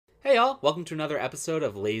y'all, welcome to another episode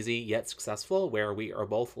of Lazy Yet Successful, where we are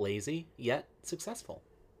both lazy yet successful.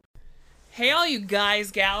 Hey all you guys,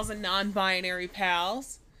 gals, and non-binary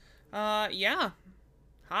pals. Yeah.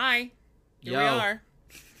 Hi. Here we are.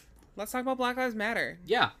 Let's talk about Black Lives Matter.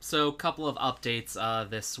 Yeah, so a couple of updates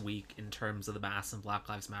this week in terms of the mass and Black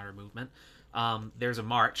Lives Matter movement. There's a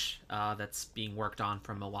march that's being worked on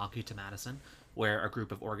from Milwaukee to Madison, where a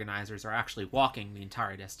group of organizers are actually walking the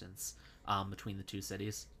entire distance between the two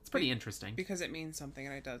cities. It's pretty interesting. Because it means something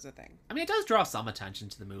and it does a thing. I mean, it does draw some attention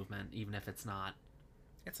to the movement, even if it's not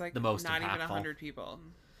It's like the most not impactful. even 100 people.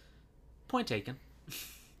 Point taken. That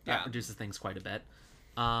Yeah. reduces things quite a bit.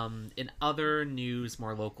 In other news,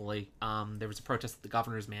 more locally, there was a protest at the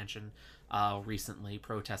governor's mansion recently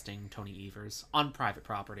protesting Tony Evers on private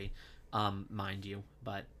property, mind you,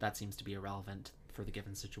 but that seems to be irrelevant for the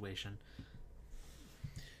given situation.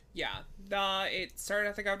 Yeah. It started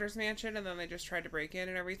at the governor's mansion, and then they just tried to break in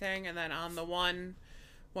and everything, and then on the one...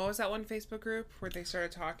 What was that one Facebook group where they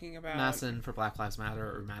started talking about... Madison for Black Lives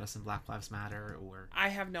Matter, or Madison Black Lives Matter, or... I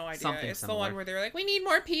have no idea. Something it's similar. the one where they're like, we need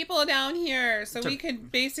more people down here so we can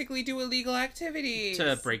basically do illegal activities.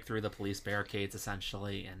 To break through the police barricades,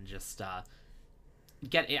 essentially, and just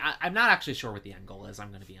I'm not actually sure what the end goal is, I'm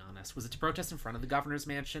going to be honest. Was it to protest in front of the governor's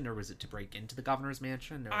mansion, or was it to break into the governor's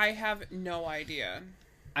mansion? Or... I have no idea.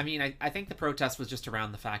 I mean, I think the protest was just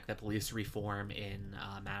around the fact that police reform in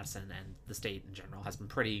Madison and the state in general has been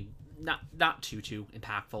pretty not too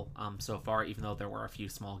impactful so far, even though there were a few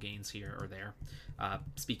small gains here or there.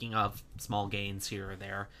 Speaking of small gains here or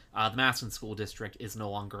there, the Madison School District is no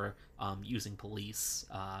longer using police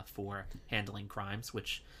for handling crimes,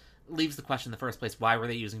 which leaves the question in the first place, why were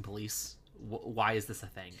they using police? Why is this a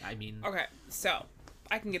thing? I mean... Okay, so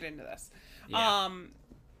I can get into this. Yeah.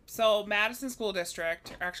 So Madison School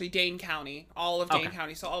District, or actually Dane County, all of Dane Okay.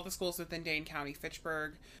 County, so all the schools within Dane County,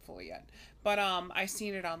 Fitchburg, fully yet. But I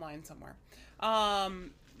seen it online somewhere.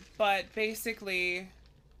 But basically,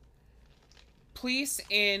 police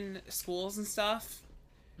in schools and stuff,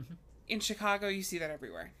 in Chicago, you see that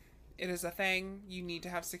everywhere. It is a thing. You need to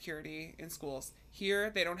have security in schools. Here,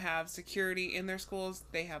 they don't have security in their schools.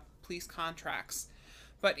 They have police contracts.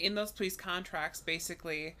 But in those police contracts,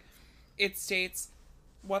 basically, it states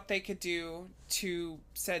what they could do to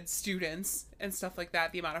said students and stuff like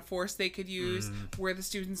that, the amount of force they could use, where the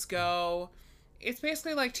students go. It's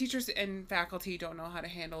basically like teachers and faculty don't know how to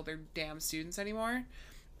handle their damn students anymore,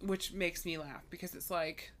 which makes me laugh because it's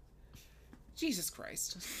like, Jesus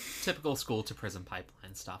Christ. Typical school to prison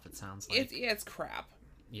pipeline stuff, it sounds like. It's crap.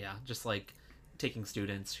 Yeah, just like taking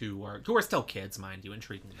students who are still kids, mind you, and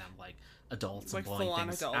treating them like adults Like and blowing full-on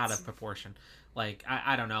things adults. out of proportion. Like,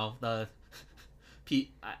 I don't know,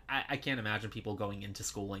 I can't imagine people going into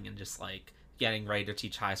schooling and just like getting ready to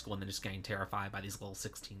teach high school and then just getting terrified by these little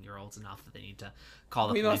 16-year-olds enough that they need to call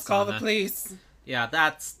the police. We must call on the them. police. Yeah,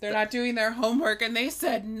 They're not doing their homework and they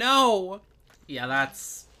said no. Yeah,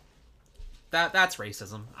 that's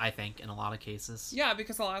racism, I think, in a lot of cases. Yeah,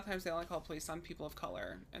 because a lot of times they only call police on people of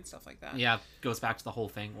color and stuff like that. Yeah, goes back to the whole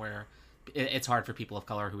thing where it's hard for people of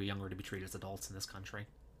color who are younger to be treated as adults in this country.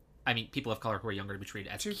 I mean, people of color who are younger to be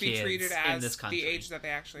treated as kids in this country. the age that they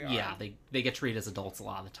actually are. Yeah, they get treated as adults a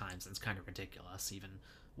lot of the times, and it's kind of ridiculous, even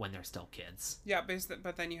when they're still kids. Yeah,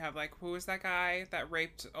 but then you have, like, who was that guy that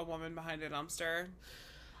raped a woman behind a dumpster?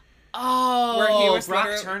 Oh, Where he was Brock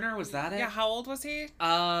literally- Turner, was that it? Yeah, how old was he?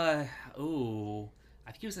 I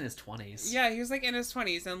think he was in his 20s. Yeah, he was, like, in his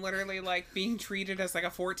 20s and literally, like, being treated as, like,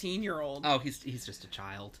 a 14-year-old. Oh, he's just a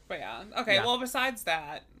child. But yeah. Okay, Yeah. well, besides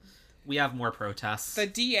that, We have more protests. the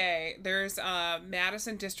DA, there's a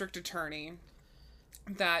Madison District Attorney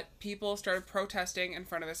that people started protesting in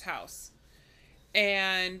front of his house.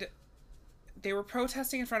 And they were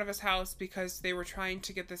protesting in front of his house because they were trying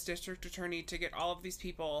to get this district attorney to get all of these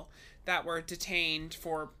people that were detained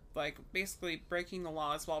for, like, basically breaking the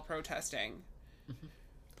laws while protesting.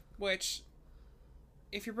 Which,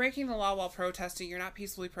 if you're breaking the law while protesting, you're not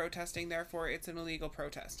peacefully protesting, therefore it's an illegal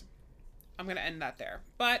protest. I'm going to end that there.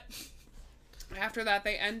 But after that,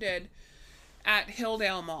 they ended at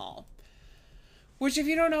Hilldale Mall. Which, if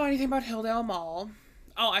you don't know anything about Hilldale Mall...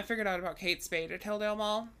 Oh, I figured out about Kate Spade at Hilldale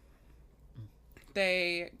Mall.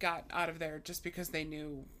 They got out of there just because they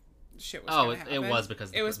knew shit was going to happen. it was because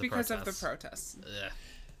of the of the protests. protests. Ugh.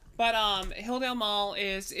 But Hilldale Mall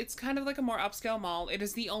it's kind of like a more upscale mall. It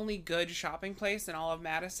is the only good shopping place in all of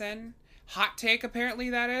Madison. Hot take, apparently,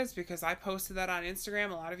 that is, because I posted that on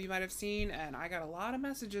Instagram. A lot of you might have seen, and I got a lot of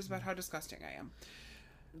messages about how disgusting I am.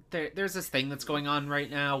 There's this thing that's going on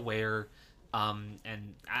right now where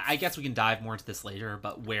And I guess we can dive more into this later,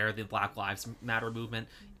 but where the Black Lives Matter movement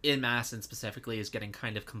in Madison specifically is getting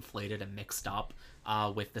kind of conflated and mixed up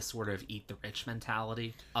with this sort of eat the rich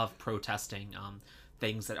mentality of protesting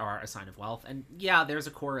things that are a sign of wealth. And yeah, there's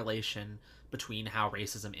a correlation between how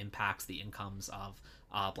racism impacts the incomes of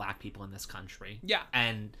black people in this country. Yeah.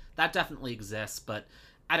 And that definitely exists, but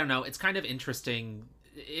I don't know, it's kind of interesting.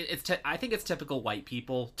 I think it's typical white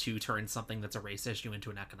people to turn something that's a race issue into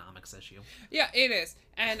an economics issue. Yeah, it is.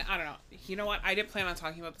 And I don't know. You know what? I didn't plan on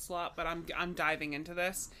talking about this a lot, but I'm diving into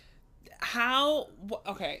this.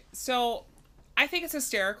 Okay, so I think it's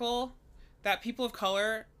hysterical that people of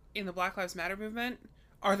color in the Black Lives Matter movement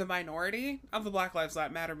are the minority of the Black Lives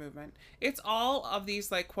Matter movement. It's all of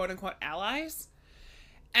these, like, quote unquote allies.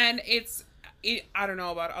 And I don't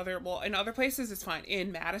know about in other places it's fine.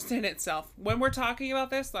 In Madison itself, when we're talking about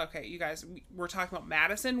this, okay, you guys, we're talking about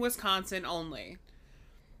Madison, Wisconsin only.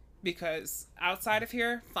 Because outside of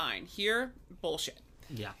here, fine. Here, bullshit.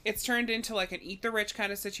 Yeah. It's turned into like an eat the rich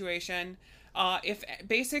kind of situation. If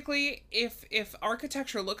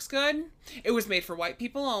architecture looks good, it was made for white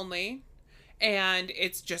people only. And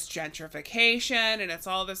it's just gentrification and it's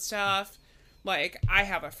all this stuff. Like, I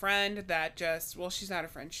have a friend that she's not a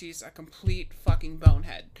friend. She's a complete fucking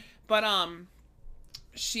bonehead. But,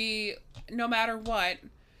 she, no matter what,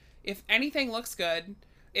 if anything looks good,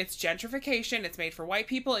 it's gentrification. It's made for white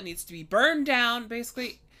people. It needs to be burned down.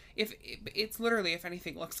 Basically, if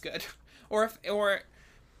anything looks good. Or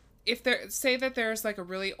if say that there's like a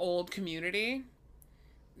really old community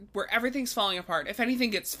where everything's falling apart. If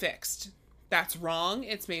anything gets fixed, that's wrong.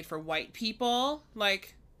 It's made for white people.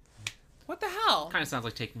 Like, what the hell? Kind of sounds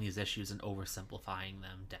like taking these issues and oversimplifying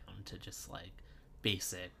them down to just like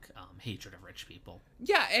basic hatred of rich people.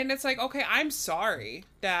 Yeah, and it's like, okay, I'm sorry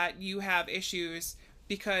that you have issues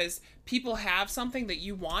because people have something that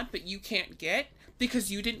you want but you can't get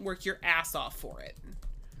because you didn't work your ass off for it.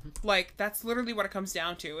 Like, that's literally what it comes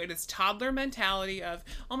down to. It is toddler mentality of,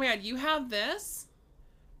 oh my god, you have this,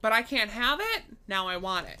 but I can't have it? Now I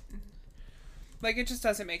want it. Like, it just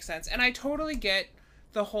doesn't make sense. And I totally get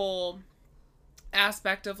the whole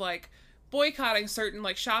aspect of like boycotting certain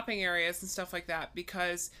like shopping areas and stuff like that,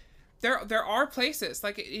 because there are places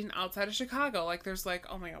like outside of Chicago, like there's like,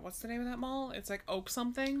 oh my god, what's the name of that mall? It's like Oak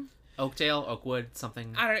something, Oakdale, Oakwood,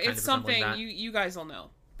 something. I don't know. It's something you guys will know,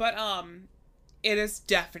 but it is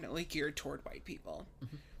definitely geared toward white people.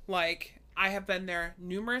 Mm-hmm. Like, I have been there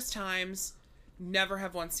numerous times, never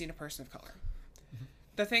have once seen a person of color. Mm-hmm.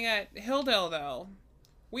 The thing at Hilldale though,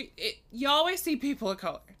 you always see people of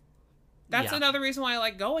color. That's another reason why I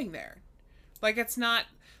like going there. Like, it's not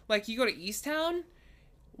like you go to Easttown,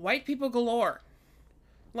 white people galore.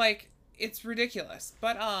 Like, it's ridiculous.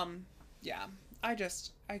 But yeah, I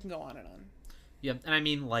can go on and on. Yeah, and I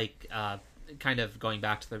mean, like, kind of going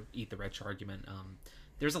back to the eat the rich argument,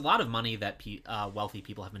 there's a lot of money that wealthy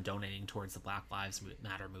people have been donating towards the Black Lives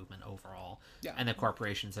Matter movement overall. Yeah. And the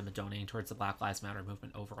corporations have been donating towards the Black Lives Matter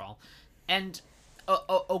movement overall. And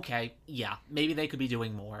okay, yeah, maybe they could be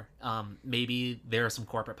doing more. Maybe there are some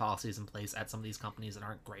corporate policies in place at some of these companies that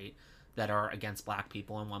aren't great, that are against black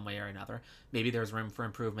people in one way or another. Maybe there's room for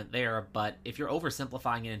improvement there, but if you're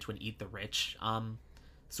oversimplifying it into an eat the rich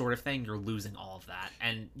sort of thing, you're losing all of that,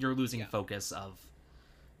 and you're losing focus of...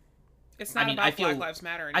 It's not about Black Lives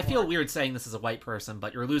Matter anymore. I feel weird saying this as a white person,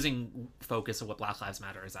 but you're losing focus of what Black Lives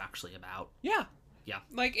Matter is actually about. Yeah. Yeah.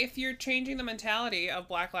 Like, if you're changing the mentality of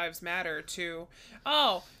Black Lives Matter to,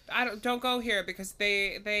 don't go here because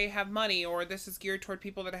they have money, or this is geared toward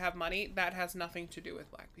people that have money, that has nothing to do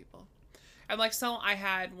with black people. And like, I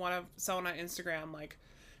had someone on Instagram like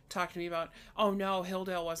talk to me about, oh no,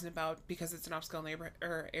 Hilldale wasn't about because it's an upscale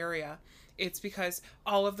area. It's because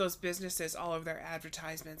all of those businesses, all of their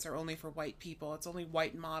advertisements are only for white people. It's only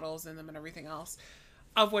white models in them and everything else.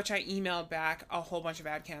 Of which I emailed back a whole bunch of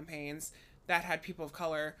ad campaigns that had people of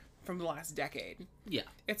color from the last decade. Yeah.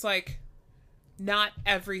 It's like, not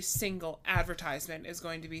every single advertisement is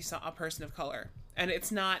going to be a person of color. And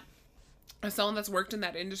it's not, as someone that's worked in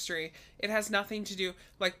that industry, it has nothing to do,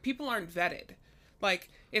 like, people aren't vetted. Like,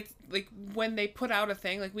 it's like when they put out a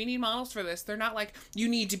thing, like, we need models for this, they're not like, you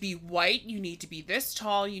need to be white, you need to be this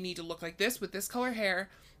tall, you need to look like this with this color hair.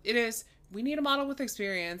 It is, we need a model with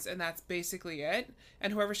experience, and that's basically it.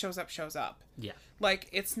 And whoever shows up, shows up. Yeah. Like,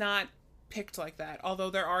 it's not picked like that. Although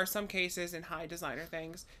there are some cases in high designer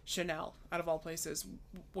things. Chanel, out of all places,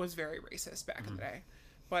 was very racist back in the day.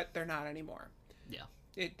 But they're not anymore. Yeah.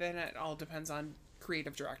 Then it all depends on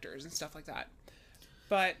creative directors and stuff like that.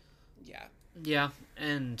 But, yeah. Yeah,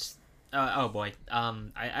 and... oh boy.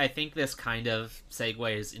 I think this kind of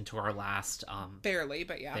segues into our last... barely,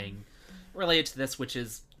 but yeah. Thing. related to this, which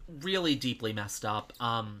is really deeply messed up,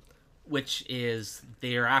 which is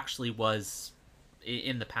there actually was,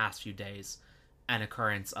 in the past few days, an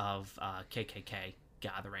occurrence of KKK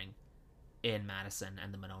gathering in Madison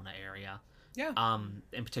and the Monona area. Yeah.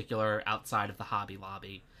 In particular, outside of the Hobby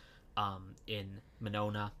Lobby in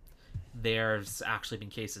Monona. There's actually been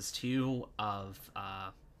cases, too, of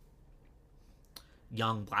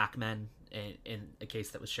young black men in a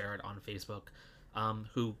case that was shared on Facebook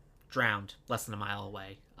who drowned less than a mile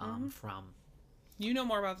away from You know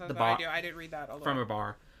more about that the than bar- I do. I didn't read that. Although from a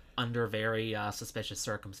bar under very suspicious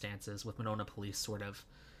circumstances, with Monona police sort of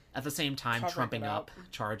at the same time Covering trumping it up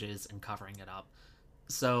up. charges and covering it up.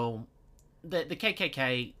 So the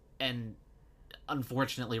KKK, and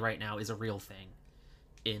unfortunately right now, is a real thing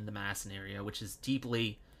in the Madison area, which is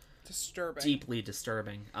deeply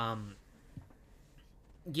disturbing.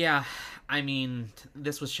 Yeah, I mean,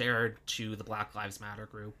 this was shared to the Black Lives Matter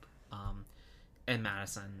group in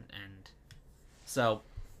Madison, and so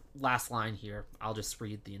last line here, I'll just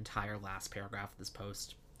read the entire last paragraph of this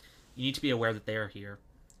post. You need to be aware that they are here.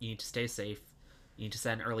 You need to stay safe. You need to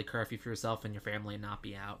set an early curfew for yourself and your family and not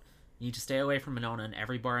be out. You need to stay away from Monona and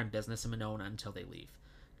every bar and business in Monona until they leave.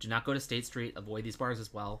 Do not go to State Street. Avoid these bars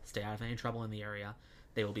as well. Stay out of any trouble in the area.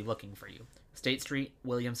 They will be looking for you. State Street,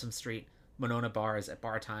 Williamson Street, Monona bars at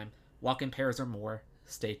bar time. Walk in pairs or more.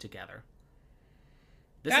 Stay together.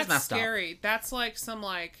 This That's is messed scary. That's like some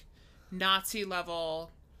like Nazi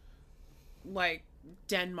level, like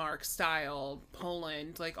Denmark style,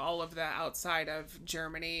 Poland, like all of the outside of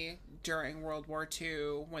Germany during World War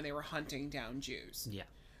II when they were hunting down Jews. Yeah.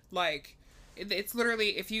 Like it's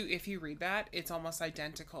literally, if you read that, it's almost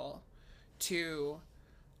identical to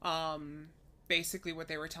basically what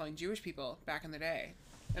they were telling Jewish people back in the day.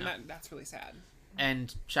 And that's really sad.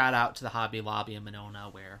 And shout out to the Hobby Lobby in Monona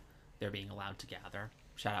where they're being allowed to gather.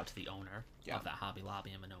 Shout out to the owner of that Hobby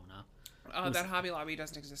Lobby in Monona. That Hobby Lobby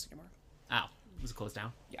doesn't exist anymore. Oh, was it closed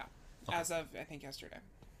down? Yeah. Okay. As of, I think, yesterday.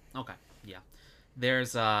 Okay, yeah.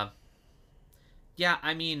 There's, yeah,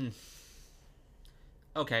 I mean,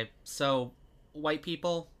 okay, so, white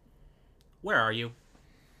people, where are you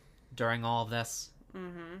during all of this?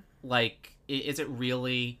 Mm-hmm. Like, is it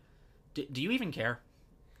really, do you even care?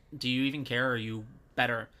 Do you even care? Are you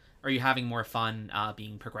having more fun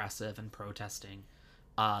being progressive and protesting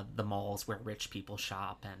the malls where rich people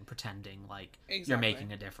shop and pretending like you're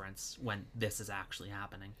making a difference when this is actually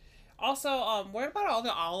happening? Also, what about all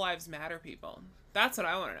the All Lives Matter people? That's what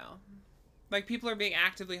I want to know. Like, people are being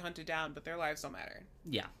actively hunted down, but their lives don't matter.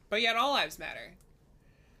 Yeah. But yet all lives matter.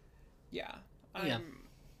 Yeah. Yeah.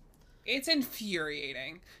 It's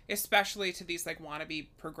infuriating, especially to these, like, wannabe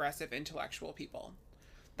progressive intellectual people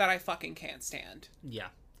that I fucking can't stand. Yeah.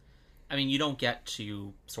 I mean, you don't get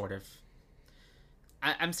to sort of...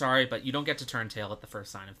 I'm sorry, but you don't get to turn tail at the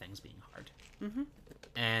first sign of things being hard. Mm-hmm.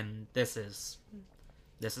 And this is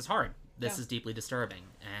hard. This is deeply disturbing.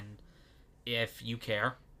 And if you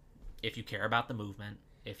care about the movement,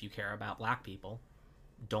 if you care about black people,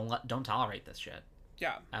 don't tolerate this shit.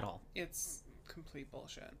 Yeah. At all. It's complete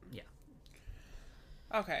bullshit. Yeah.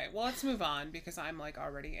 Okay, well, let's move on because I'm, like,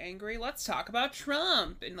 already angry. Let's talk about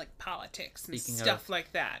Trump and, like, politics and stuff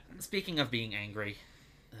like that. Speaking of being angry...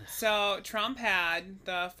 So, Trump had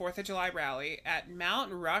the 4th of July rally at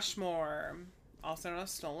Mount Rushmore, also known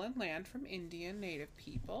as stolen land from Indian native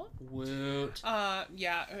people. Woot.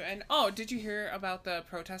 Yeah, and, did you hear about the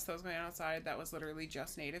protest that was going on outside that was literally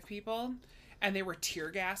just native people? And they were tear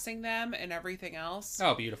gassing them and everything else.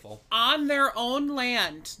 Oh, beautiful. On their own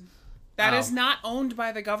land. That is not owned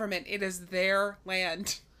by the government. It is their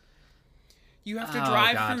land. You have to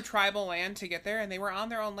drive through tribal land to get there, and they were on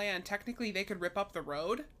their own land. Technically, they could rip up the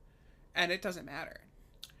road, and it doesn't matter.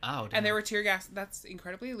 Oh, damn. And they were tear gas. That's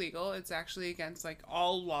incredibly illegal. It's actually against, like,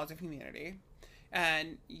 all laws of humanity.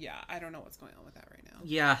 And, yeah, I don't know what's going on with that right now.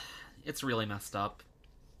 Yeah, it's really messed up.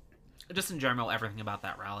 Just in general, everything about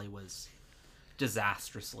that rally was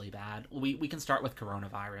disastrously bad. We can start with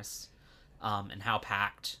coronavirus and how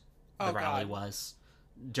packed the rally was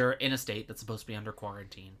in a state that's supposed to be under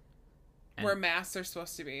quarantine. Where masks are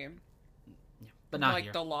supposed to be. Yeah, but not like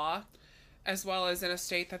here. The law. As well as in a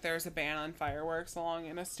state that there's a ban on fireworks, along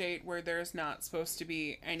in a state where there's not supposed to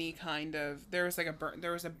be any kind of... There was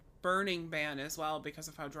a burning ban as well because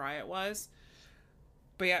of how dry it was.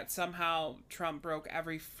 But yet somehow Trump broke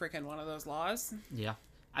every freaking one of those laws. Yeah.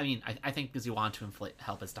 I mean, I think because he wanted to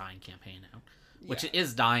help his dying campaign out. Which it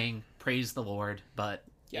is dying, praise the Lord, but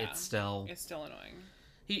it's still annoying.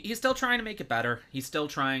 He's still trying to make it better. He's still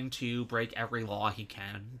trying to break every law he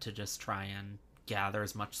can to just try and gather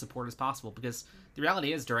as much support as possible, because the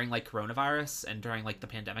reality is, during like coronavirus and during like the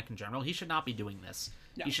pandemic in general, he should not be doing this.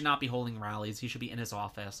 No. He should not be holding rallies. He should be in his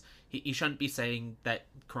office. He shouldn't be saying that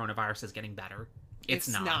coronavirus is getting better. It's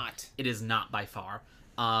not. It is not by far.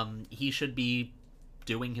 He should be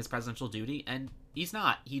doing his presidential duty, and he's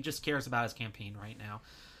not. He just cares about his campaign right now.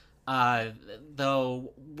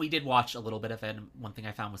 Though we did watch a little bit of it, and one thing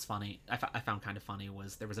I found was funny, I found kind of funny,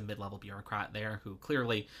 was there was a mid-level bureaucrat there who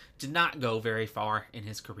clearly did not go very far in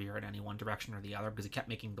his career in any one direction or the other, because he kept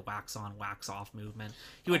making the wax on, wax off movement.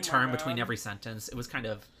 He would turn between every sentence. It was kind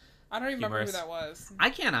of I don't even remember humorous. who that was. I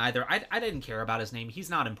can't either. I didn't care about his name. He's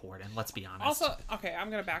not important, let's be honest. Also, okay, I'm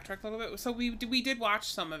going to backtrack a little bit. So we did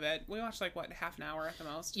watch some of it. We watched like, what, half an hour at the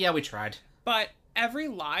most? Yeah, we tried. But every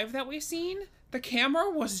live that we've seen, the camera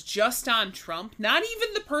was just on Trump, not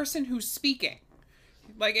even the person who's speaking.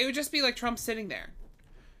 Like, it would just be like Trump sitting there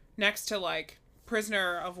next to like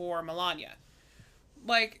prisoner of war Melania.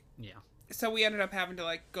 Like, yeah. So we ended up having to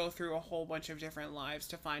like go through a whole bunch of different lives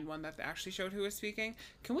to find one that actually showed who was speaking.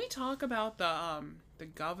 Can we talk about the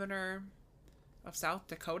governor of South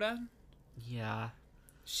Dakota? Yeah.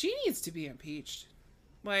 She needs to be impeached.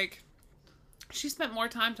 Like, she spent more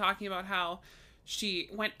time talking about how she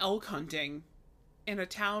went elk hunting in a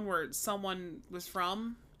town where someone was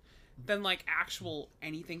from than like actual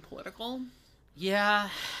anything political. Yeah.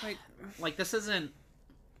 Like this isn't...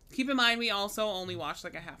 Keep in mind, we also only watched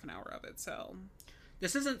like a half an hour of it, so...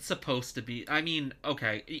 This isn't supposed to be... I mean,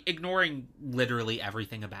 okay, ignoring literally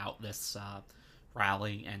everything about this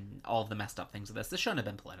rally and all of the messed up things of this shouldn't have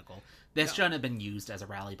been political. This shouldn't have been used as a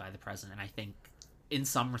rally by the president. I think, in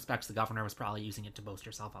some respects, the governor was probably using it to boast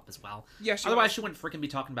herself up as well. Yeah, Otherwise, she wouldn't freaking be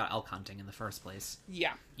talking about elk hunting in the first place.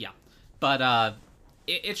 Yeah. Yeah. But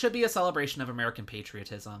it should be a celebration of American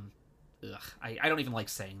patriotism. Ugh, I don't even like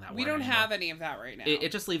saying that word. We don't anymore. have any of that right now.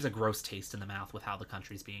 It just leaves a gross taste in the mouth with how the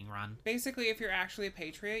country's being run. Basically, if you're actually a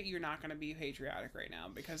patriot, you're not going to be patriotic right now,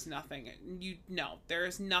 because there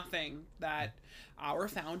is nothing that our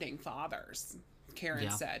founding fathers,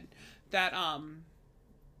 Karen said, that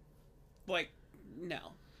like,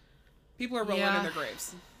 no. People are rolling in their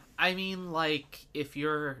graves. I mean, like, if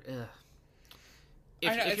you're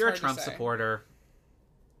if you're a Trump supporter,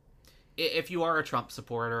 if you are a Trump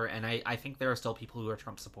supporter, and I think there are still people who are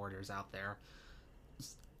Trump supporters out there,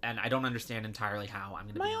 and I don't understand entirely how, I'm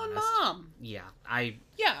going to be honest. My own mom. Yeah, I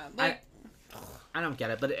don't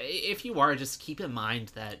get it, but if you are, just keep in mind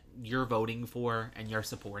that you're voting for and you're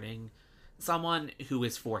supporting someone who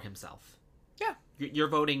is for himself. Yeah. You're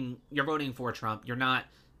voting for Trump. You're not...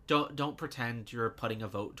 Don't pretend you're putting a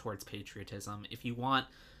vote towards patriotism. If you want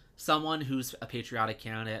someone who's a patriotic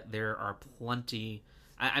candidate, there are plenty...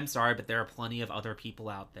 I'm sorry, but there are plenty of other people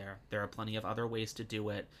out there. There are plenty of other ways to do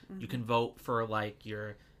it. Mm-hmm. You can vote for, like,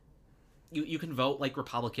 you can vote, like,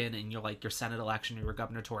 Republican in your Senate election or your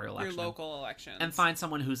gubernatorial election. Your local elections. And find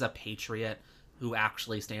someone who's a patriot who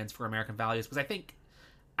actually stands for American values. Because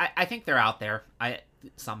I think they're out there.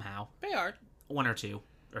 Somehow. They are. One or two.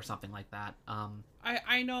 Or something like that.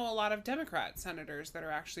 I know a lot of Democrat senators that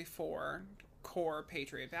are actually for core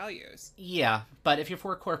patriot values. Yeah, but if you're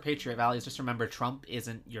for core patriot values, just remember Trump's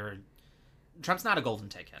not a golden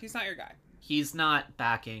ticket. He's not your guy. He's not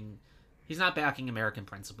backing American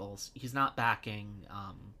principles. He's not backing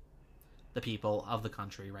the people of the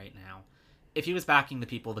country right now. If he was backing the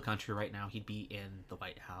people of the country right now, he'd be in the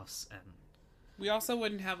White House. And we also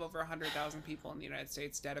wouldn't have over 100,000 people in the United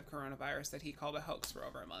States dead of coronavirus that he called a hoax for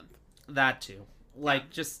over a month. That too.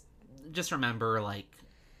 Like, just remember, like,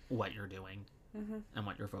 what you're doing and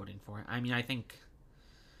what you're voting for. I mean, I think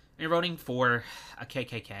you're voting for a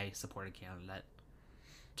KKK supported candidate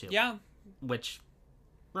too. Yeah. Which,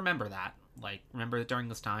 remember that. Like, remember that during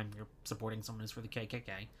this time, you're supporting someone who's for the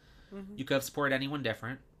KKK. Mm-hmm. You could have supported anyone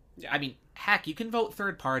different. Yeah. I mean, heck, you can vote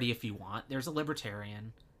third party if you want. There's a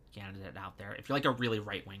libertarian candidate out there. If you're like a really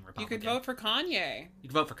right-wing Republican. You could vote for Kanye. You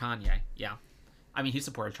could vote for Kanye, yeah. I mean, he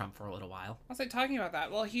supported Trump for a little while. I was like talking about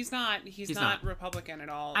that. Well, he's not Republican at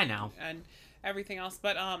all. I know. And everything else,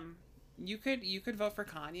 but you could vote for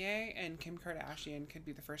Kanye, and Kim Kardashian could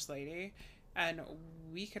be the first lady, and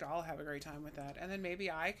we could all have a great time with that. And then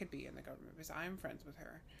maybe I could be in the government because I'm friends with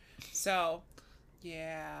her. So,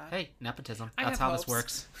 yeah. Hey, nepotism. That's how this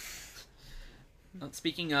works.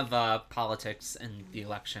 Speaking of politics and the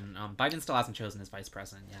election, Biden still hasn't chosen his vice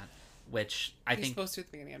president yet, which he's supposed to at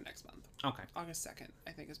the beginning of next month. Okay. August 2nd,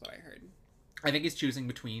 I think is what I heard. I think he's choosing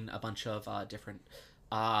between a bunch of different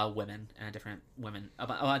women and a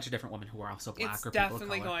bunch of different women who are also black or people of color. It's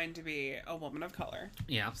definitely going to be a woman of color.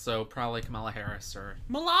 Yeah, so probably Kamala Harris or...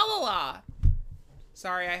 Malala!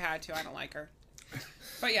 Sorry, I had to. I don't like her.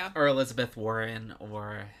 But yeah. Or Elizabeth Warren,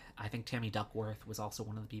 or I think Tammy Duckworth was also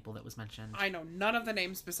one of the people that was mentioned. I know none of the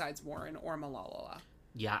names besides Warren or Malala.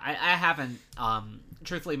 Yeah, I haven't,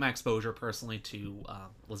 truthfully, my exposure personally to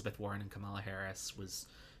Elizabeth Warren and Kamala Harris was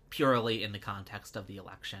purely in the context of the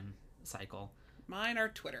election cycle. Mine are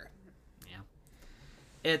Twitter. Yeah.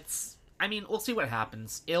 We'll see what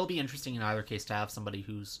happens. It'll be interesting in either case to have somebody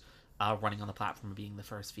who's running on the platform of being the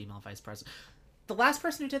first female vice president. The last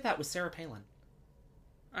person who did that was Sarah Palin.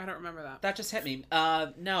 I don't remember that. That just hit me.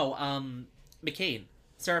 McCain.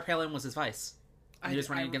 Sarah Palin was his vice. He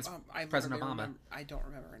was running against President Obama. I don't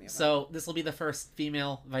remember any of that. So this will be the first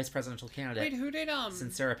female vice presidential candidate. Wait, who did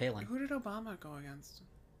since Sarah Palin? Who did Obama go against?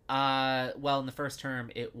 Well, in the first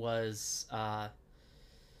term, it was.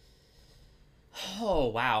 Oh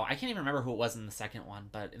wow, I can't even remember who it was in the second one,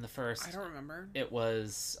 but in the first, I don't remember. It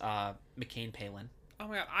was McCain Palin. Oh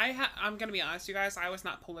my god, I'm gonna be honest, you guys. I was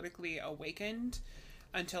not politically awakened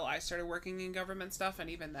until I started working in government stuff, and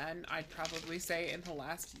even then, I'd probably say in the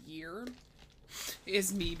last year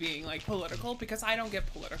is me being like political, because I don't get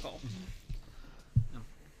political.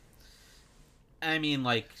 I mean,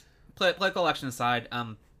 like, political election aside,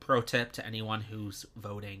 pro tip to anyone who's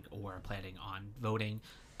voting or planning on voting,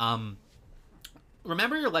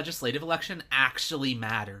 remember your legislative election actually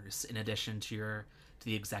matters in addition to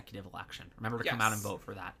the executive election. Remember to come out and vote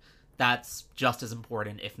for that. That's just as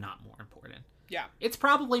important, if not more important. Yeah. It's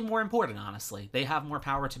probably more important, honestly. They have more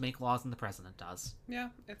power to make laws than the president does. Yeah,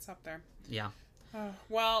 it's up there. Yeah.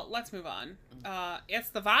 Well, let's move on. It's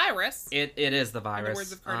the virus. It is the virus. In the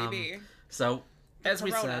words of Cardi B. So, as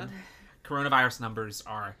we said, coronavirus numbers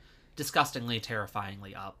are disgustingly,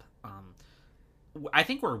 terrifyingly up. I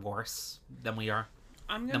think we're worse than we were.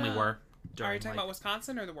 Than we were. Are you talking about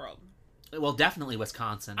Wisconsin or the world? Well, definitely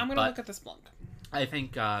Wisconsin. I'm going to look at the Splunk. I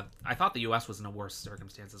think, I thought the U.S. was in a worse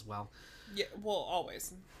circumstance as well. Yeah, well,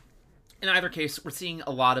 always. In either case, we're seeing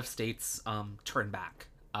a lot of states turn back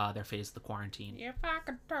their phase of the quarantine. If I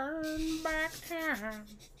could turn back time.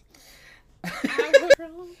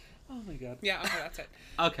 Oh my god. Yeah, okay, that's it.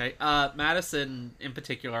 Okay, Madison in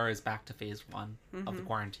particular is back to phase 1 of the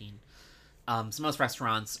quarantine. So most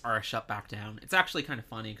restaurants are shut back down. It's actually kind of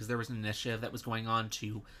funny because there was an initiative that was going on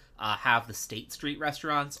to have the State Street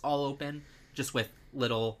restaurants all open, just with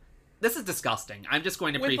little... This is disgusting. I'm just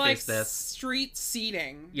going to preface this. Street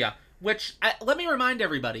seating. Yeah. Which, let me remind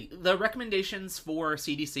everybody, the recommendations for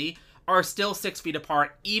CDC are still 6 feet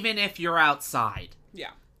apart, even if you're outside. Yeah.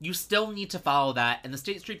 You still need to follow that, and the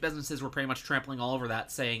State Street businesses were pretty much trampling all over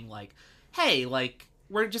that, saying, like, hey, like,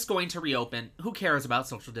 we're just going to reopen. Who cares about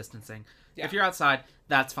social distancing? Yeah. If you're outside,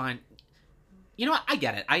 that's fine. You know what? I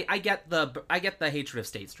get it. I get the hatred of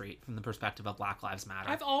State Street from the perspective of Black Lives Matter.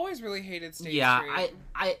 I've always really hated State Street. Yeah,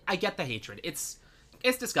 I get the hatred. It's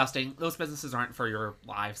disgusting. Those businesses aren't for your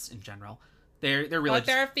lives in general. They're really. But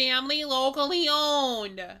they're family locally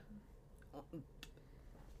owned.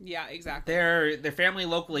 Yeah, exactly. They're family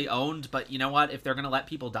locally owned, but you know what? If they're gonna let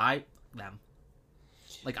people die, them.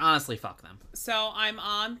 Like, honestly, fuck them. So I'm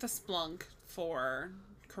on the Splunk for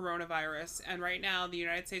coronavirus, and right now the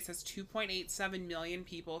United States has 2.87 million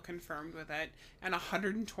people confirmed with it and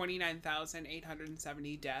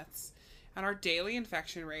 129,870 deaths, and our daily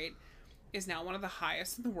infection rate is now one of the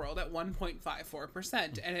highest in the world at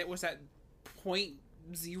 1.54%, and it was at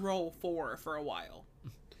 0.04 for a while,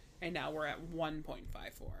 and now we're at 1.54.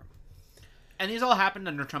 And these all happened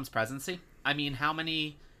under Trump's presidency. I mean, how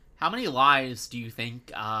many lives do you think,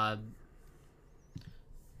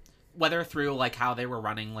 whether through, like, how they were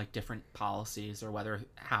running, like, different policies, or whether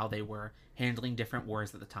how they were handling different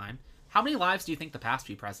wars at the time, how many lives do you think the past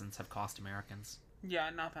few presidents have cost Americans? Yeah,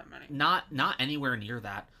 not that many. Not anywhere near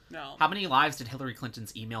that. No. How many lives did Hillary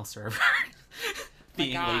Clinton's email server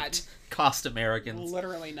being leaked cost Americans?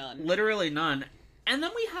 Literally none. Literally none. And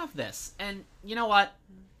then we have this, and you know what?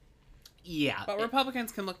 Yeah. But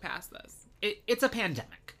Republicans can look past this. It's a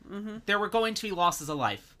pandemic. Mm-hmm. There were going to be losses of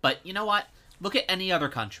life, but you know what? Look at any other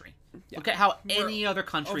country. Yeah. Look at how any other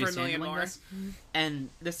country is handling this. And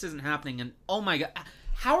this isn't happening. And oh my god.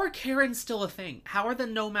 How are Karens still a thing? How are the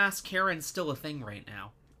no mask Karens still a thing right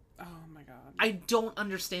now? Oh my god. I don't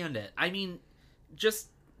understand it. I mean, just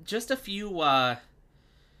a few,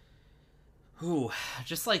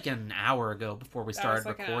 just like an hour ago before we started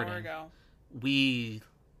recording. An hour ago. We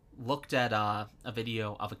looked at a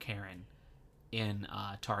video of a Karen in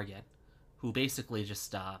Target who basically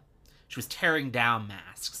just, she was tearing down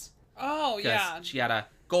masks. Oh, yeah. She had a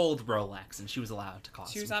gold Rolex, and she was allowed to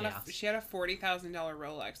cause some chaos. She had a $40,000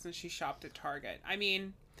 Rolex, and she shopped at Target. I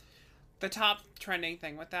mean, The top trending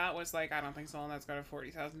thing with that was like, I don't think someone that's got a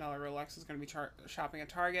 $40,000 Rolex is going to be shopping at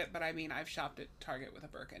Target, but I mean, I've shopped at Target with a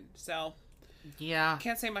Birkin, so yeah,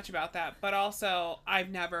 can't say much about that. But also, I've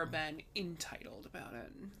never been entitled about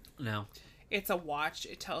it. no, It's a watch.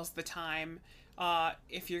 It tells the time.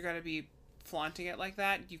 If you're going to be flaunting it like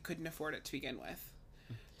that, you couldn't afford it to begin with.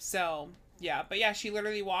 So yeah, but yeah, she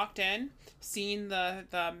literally walked in, seen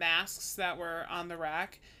the masks that were on the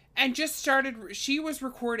rack, and just started. She was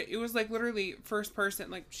recording. It was like literally first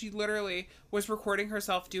person. Like she literally was recording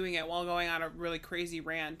herself doing it while going on a really crazy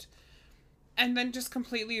rant, and then just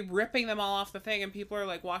completely ripping them all off the thing. And people are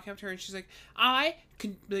like walking up to her, and she's like,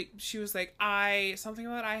 she was like, something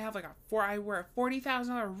about I have like I wear a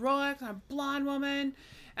 $40,000 Rolex. I'm a blonde woman.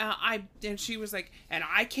 And she was like, and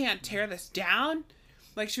I can't tear this down.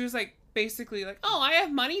 Like she was like, basically like, oh, I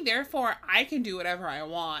have money, therefore I can do whatever I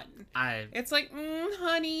want. It's like,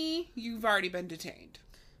 honey, you've already been detained.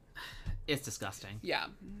 It's disgusting. Yeah.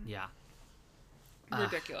 Yeah.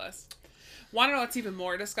 Ridiculous. Want to know what's even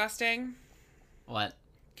more disgusting? What?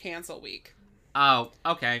 Cancel week. Oh,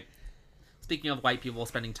 okay. Speaking of white people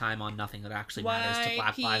spending time on nothing that actually matters to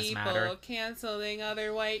Black Lives Matter. Canceling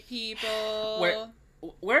other white people.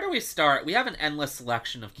 Where do we start? We have an endless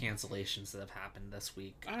selection of cancellations that have happened this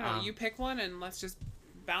week. I don't know. You pick one and let's just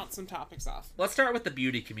bounce some topics off. Let's start with the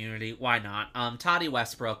beauty community. Why not? Toddy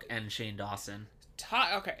Westbrook and Shane Dawson.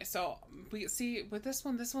 Okay, so we see with this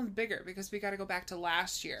one's bigger because we got to go back to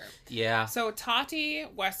last year. Yeah. So Tati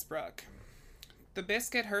Westbrook, the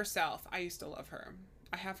biscuit herself. I used to love her.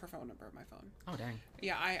 I have her phone number on my phone. Oh dang.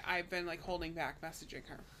 Yeah, I've been like holding back messaging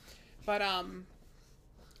her, but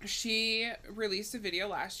she released a video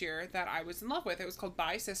last year that I was in love with. It was called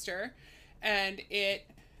Bye Sister, and it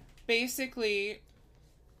basically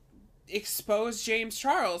exposed James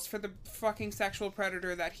Charles for the fucking sexual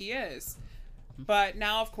predator that he is. But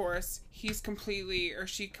now, of course, she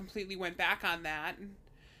completely went back on that,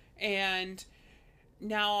 and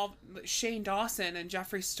now Shane Dawson and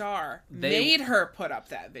Jeffree Star made her put up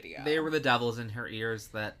that video. They were the devils in her ears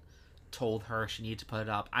that told her she needed to put it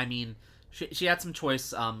up. I mean, she had some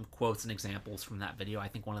choice quotes and examples from that video. I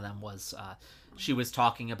think one of them was she was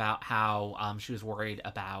talking about how she was worried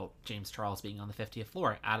about James Charles being on the 50th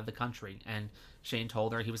floor out of the country, and Shane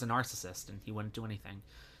told her he was a narcissist and he wouldn't do anything.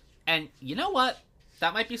 And you know what?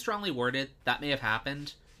 That might be strongly worded. That may have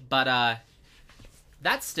happened, but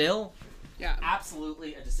that's still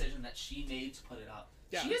absolutely a decision that she made to put it up.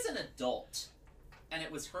 Yeah. She is an adult, and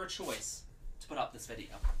it was her choice to put up this video.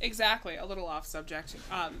 Exactly. A little off subject.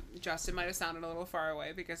 Justin might have sounded a little far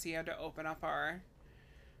away because he had to open up our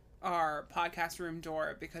podcast room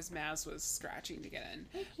door because Maz was scratching to get in.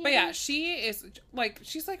 But yeah, she's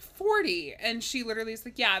like 40, and she literally is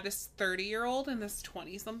like, yeah, this 30-year-old and this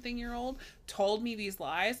 20-something-year-old told me these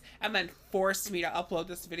lies and then forced me to upload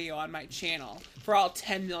this video on my channel for all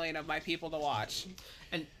 10 million of my people to watch.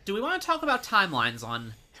 And do we want to talk about timelines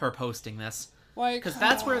on her posting this? Because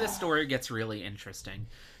that's where this story gets really interesting.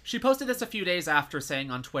 She posted this a few days after saying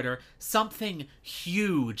on Twitter, something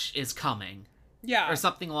huge is coming. Yeah. Or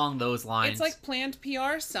something along those lines. It's like planned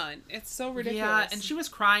PR stunt. It's so ridiculous. Yeah, and she was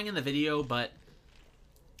crying in the video, but...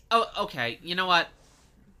 Oh, okay. You know what?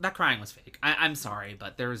 That crying was fake. I'm sorry,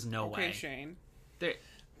 but there's no way. Okay, Shane.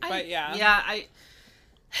 Yeah,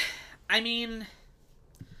 I mean...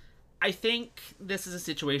 I think this is a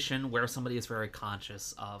situation where somebody is very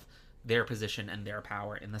conscious of their position and their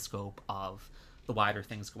power in the scope of the wider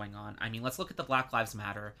things going on. I mean, let's look at the Black Lives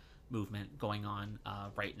Matter movement going on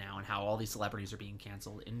right now and how all these celebrities are being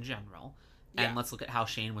canceled in general. And let's look at how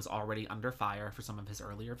Shane was already under fire for some of his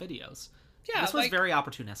earlier videos. Yeah, this was very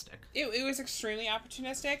opportunistic. It was extremely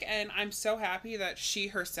opportunistic, and I'm so happy that she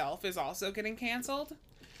herself is also getting canceled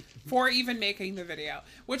for even making the video.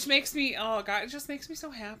 Which makes me, oh God, it just makes me so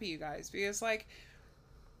happy, you guys, because like,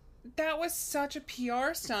 that was such a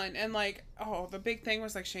PR stunt. And like, oh, the big thing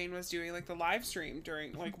was like Shane was doing like the live stream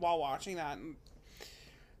during, like, while watching that, and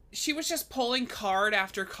she was just pulling card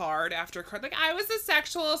after card after card. Like, I was a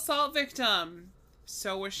sexual assault victim.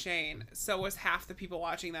 So was Shane. So was half the people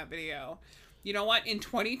watching that video. You know what? In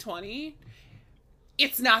 2020,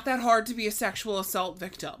 it's not that hard to be a sexual assault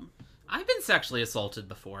victim. I've been sexually assaulted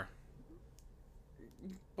before.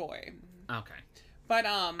 Boy. Okay. But,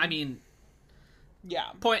 I mean... Yeah.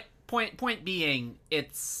 Point being,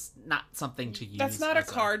 it's not something to use. That's not a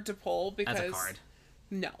card to pull because... As a card.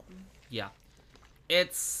 No. Yeah.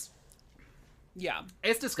 It's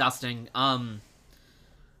disgusting.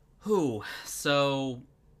 So,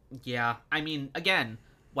 yeah. I mean, again,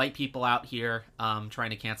 white people out here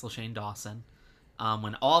trying to cancel Shane Dawson.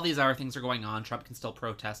 When all these other things are going on, Trump can still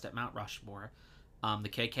protest at Mount Rushmore. The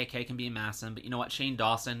KKK can be in Madison, but you know what? Shane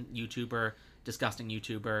Dawson, YouTuber, disgusting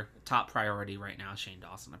YouTuber, top priority right now is Shane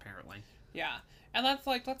Dawson, apparently. Yeah. And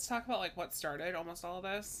let's talk about like what started almost all of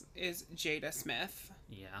this is Jada Smith.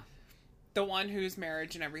 Yeah. The one whose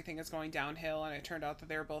marriage and everything is going downhill, and it turned out that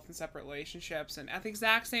they were both in separate relationships, and at the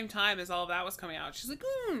exact same time as all of that was coming out, she's like,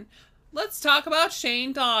 let's talk about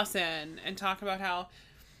Shane Dawson, and talk about how,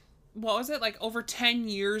 what was it, like, over 10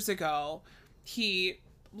 years ago, he,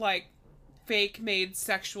 like, fake made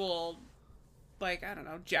sexual, like, I don't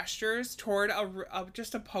know, gestures toward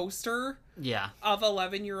just a poster Yeah. of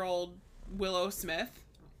 11-year-old Willow Smith,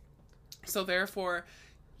 so therefore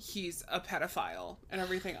he's a pedophile and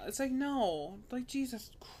everything. It's like, no, like, Jesus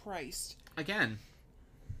Christ. Again,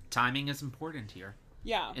 timing is important here.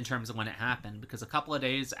 Yeah. In terms of when it happened, because a couple of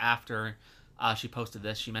days after she posted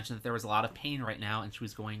this, she mentioned that there was a lot of pain right now, and she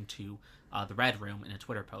was going to the Red Room in a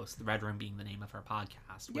Twitter post. The Red Room being the name of her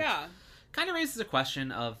podcast. Which kind of raises a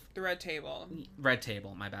question of the Red Table. Red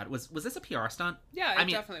Table, my bad. Was this a PR stunt? Yeah, it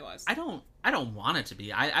definitely was. I don't want it to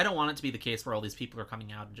be. I don't want it to be the case where all these people are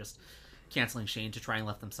coming out and just canceling Shane to try and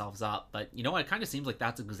lift themselves up. But you know what? It kind of seems like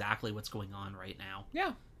that's exactly what's going on right now.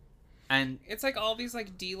 Yeah. And it's like all these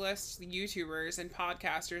like D-list YouTubers and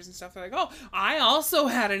podcasters and stuff are like, oh, I also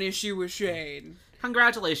had an issue with Shane.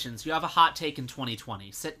 Congratulations, you have a hot take in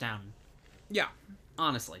 2020. Sit down. Yeah.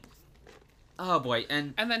 Honestly. Oh boy,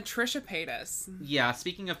 and then Trisha Paytas. Yeah,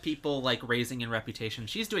 speaking of people like raising in reputation,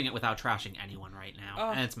 she's doing it without trashing anyone right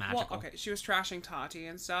now, and it's magical. Well, okay, she was trashing Tati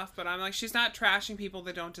and stuff, but I'm like, she's not trashing people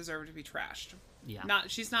that don't deserve to be trashed. Yeah.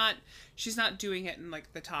 She's not doing it in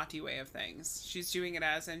like the Tati way of things. She's doing it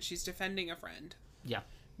as in she's defending a friend. Yeah.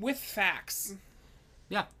 With facts.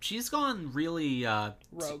 Yeah, she's gone really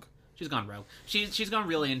rogue. She's gone rogue. She's gone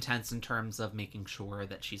really intense in terms of making sure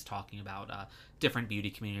that she's talking about different beauty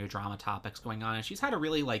community drama topics going on, and she's had a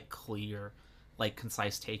really like clear, like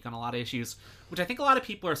concise take on a lot of issues, which I think a lot of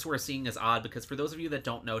people are sort of seeing as odd, because for those of you that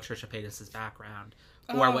don't know Trisha Paytas' background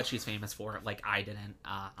or what she's famous for, like I didn't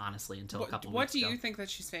honestly until a couple of weeks ago. What do you think that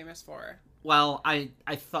she's famous for? Well, I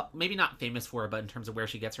thought maybe not famous for, but in terms of where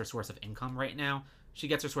she gets her source of income right now, she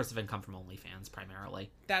gets her source of income from OnlyFans primarily.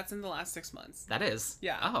 That's in the last 6 months. That is?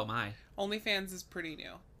 Yeah. Oh, my. OnlyFans is pretty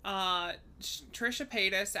new. Trisha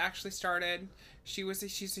Paytas actually started...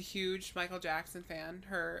 She's a huge Michael Jackson fan.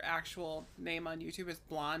 Her actual name on YouTube is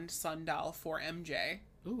Blonde Sundoll for MJ.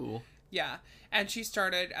 Ooh. Yeah. And she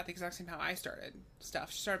started at the exact same time I started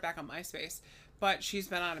stuff. She started back on MySpace. But she's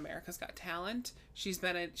been on America's Got Talent. She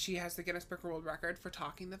has the Guinness Book of World Record for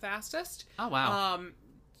talking the fastest. Oh, wow.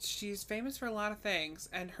 She's famous for a lot of things,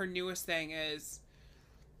 and her newest thing is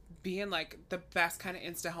being like the best kind of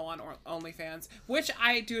insta hoe on OnlyFans, which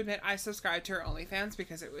I do admit I subscribed to her OnlyFans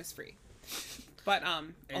because it was free, but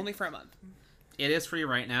only for a month. It is free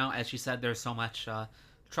right now. As she said, there's so much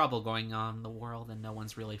trouble going on in the world, and no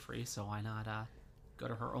one's really free, so why not go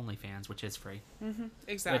to her OnlyFans, which is free. Mm-hmm.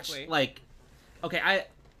 Exactly. Which, like, okay,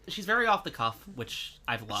 she's very off the cuff, which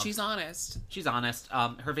I've loved. She's honest.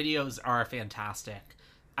 Her videos are fantastic.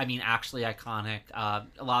 I mean, actually iconic.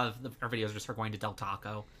 A lot of her videos are just her going to Del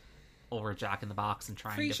Taco over Jack in the Box and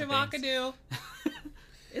trying different things.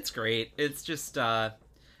 It's great. It's just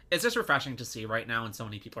refreshing to see right now, and so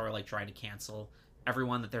many people are like trying to cancel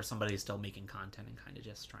everyone, that there's somebody still making content and kind of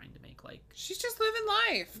just trying to make like... She's just living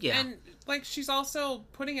life. Yeah. And like she's also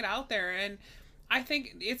putting it out there, and I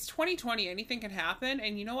think it's 2020. Anything can happen,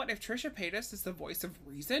 and you know what? If Trisha Paytas is the voice of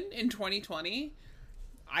reason in 2020,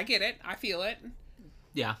 I get it. I feel it.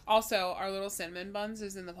 Yeah. Also, our little cinnamon buns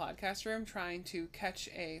is in the podcast room trying to catch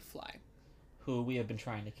a fly. Who we have been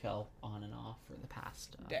trying to kill on and off for the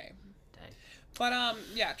past day. But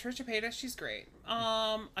yeah, Trisha Paytas, she's great.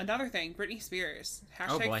 Another thing, Britney Spears.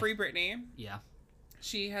 Hashtag Free Britney. Yeah.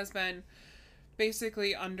 She has been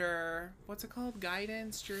basically under, what's it called?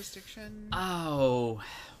 Guidance, jurisdiction? Oh,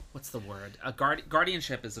 what's the word?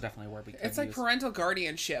 Guardianship is definitely a word we could It's like use. parental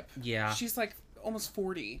guardianship. Yeah. She's like almost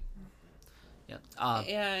 40. Yeah.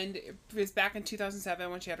 And it was back in 2007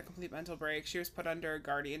 when she had a complete mental break. She was put under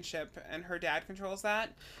guardianship, and her dad controls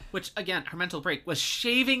that. Which, again, her mental break was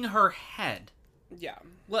shaving her head. Yeah.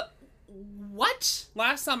 What?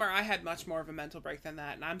 Last summer, I had much more of a mental break than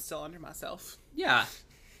that, and I'm still under myself. Yeah.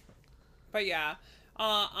 But yeah.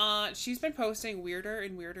 She's been posting weirder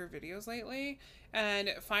and weirder videos lately, and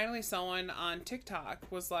finally someone on TikTok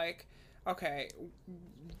was like, okay,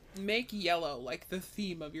 make yellow like the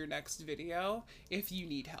theme of your next video if you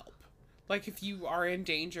need help. like if you are in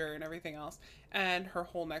danger and everything else. And her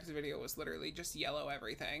whole next video was literally just yellow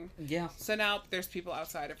everything. Yeah. So now there's people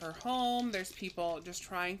outside of her home. There's people just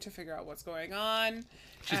trying to figure out what's going on.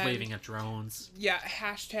 She's waving at drones. Yeah,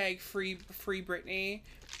 hashtag free Britney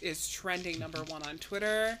is trending #1 on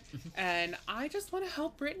Twitter. And I just want to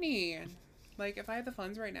help Britney. Like, if I had the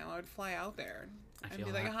funds right now, I would fly out there and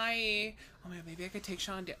be like, hi. Oh man, maybe I could take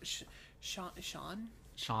Shane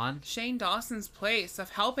Dawson's place of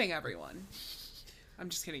helping everyone. I'm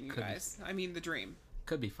just kidding, you guys. I mean, the dream.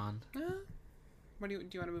 Could be fun. What do you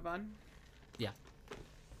want to move on? Yeah.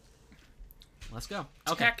 Let's go.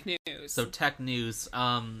 Okay. Tech news. So tech news.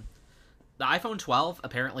 The iPhone 12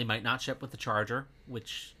 apparently might not ship with the charger,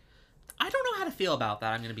 which I don't know how to feel about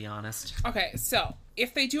that. I'm going to be honest. Okay, so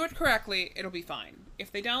if they do it correctly, it'll be fine.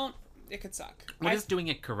 If they don't, it could suck. What is doing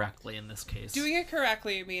it correctly in this case? Doing it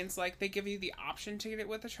correctly means like they give you the option to get it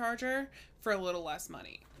with a charger for a little less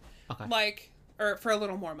money. Okay. Like, or for a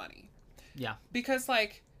little more money. Yeah. Because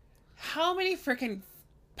like, how many freaking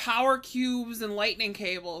power cubes and lightning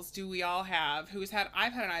cables do we all have?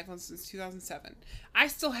 I've had an iPhone since 2007. I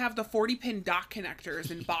still have the 40-pin dock connectors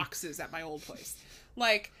in boxes at my old place.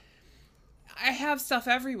 Like, I have stuff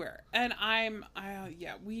everywhere, and I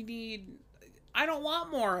don't want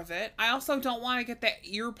more of it. I also don't want to get the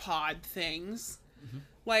earpod things. Mm-hmm.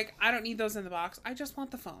 Like, I don't need those in the box. I just want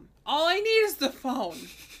the phone. All I need is the phone.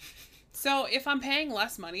 So if I'm paying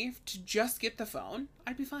less money to just get the phone,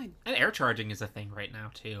 I'd be fine. And air charging is a thing right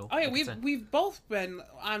now too. Oh yeah, we've both been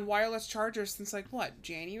on wireless chargers since like what,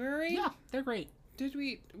 January? Yeah, they're great.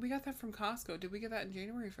 We got that from Costco. Did we get that in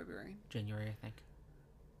January or February? January, I think.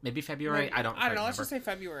 Maybe February. I don't know. Let's just say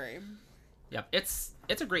February. Yep, it's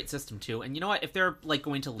a great system too. And you know what? If they're like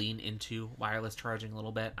going to lean into wireless charging a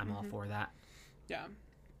little bit, I'm all for that. Yeah.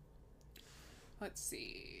 Let's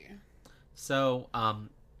see. So,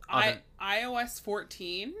 iOS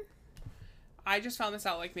 14, I just found this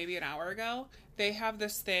out like maybe an hour ago. They have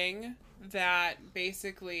this thing that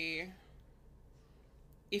basically,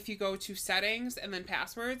 if you go to settings and then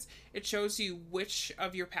passwords, it shows you which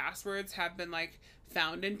of your passwords have been like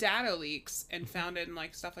found in data leaks and found in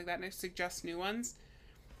like stuff like that, and it suggests new ones.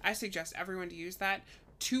 I suggest everyone to use that.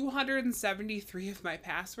 273 of my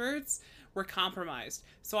passwords were compromised,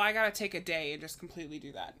 so I gotta take a day and just completely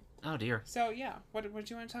do that. Oh dear. So yeah, what do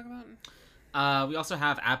you want to talk about? We also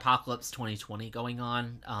have Apocalypse 2020 going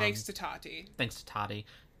on. Thanks to Tati.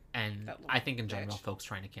 And I think in general, folks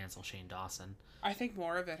trying to cancel Shane Dawson. I think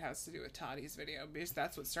more of it has to do with Tati's video because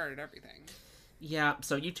that's what started everything. Yeah,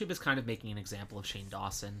 so YouTube is kind of making an example of Shane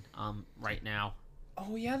Dawson right now.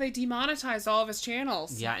 Oh yeah, they demonetized all of his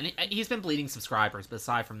channels. Yeah, and he's been bleeding subscribers, but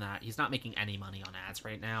aside from that, he's not making any money on ads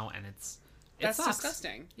right now, and that's sucks.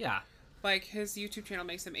 Disgusting. Yeah. Like, his YouTube channel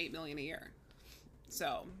makes him $8 million a year.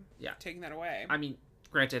 So, yeah, taking that away. I mean,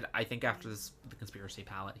 granted, I think after the conspiracy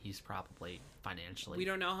palette, he's probably financially... We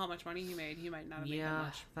don't know how much money he made. He might not have made that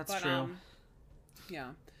much. That's true. Yeah.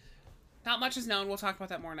 Not much is known. We'll talk about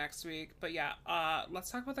that more next week. But yeah,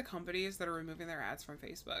 let's talk about the companies that are removing their ads from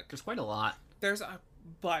Facebook. There's quite a lot. There's a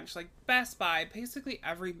bunch. Like, Best Buy, basically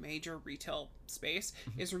every major retail space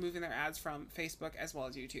is removing their ads from Facebook as well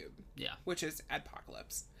as YouTube. Yeah. Which is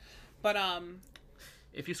Adpocalypse. But,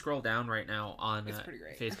 if you scroll down right now on it's pretty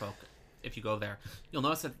great. Facebook, if you go there, you'll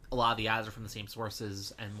notice that a lot of the ads are from the same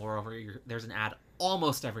sources, and moreover, there's an ad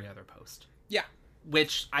almost every other post. Yeah.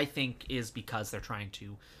 Which I think is because they're trying to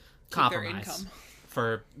keep compromise their income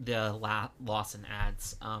for the loss in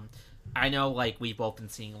ads. I know, like, we've both been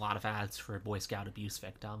seeing a lot of ads for Boy Scout abuse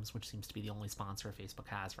victims, which seems to be the only sponsor Facebook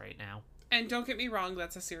has right now. And don't get me wrong,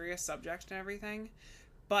 that's a serious subject and everything,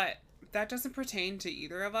 but that doesn't pertain to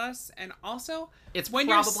either of us. And also, it's when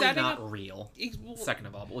probably you're setting not up, real. Second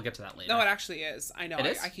of all, but we'll get to that later. No, it actually is. I know. It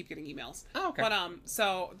is? I keep getting emails. Oh, okay. But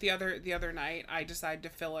so the other night, I decided to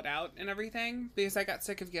fill it out and everything because I got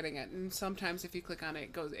sick of getting it. And sometimes if you click on it,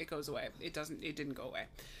 it goes away. It didn't go away.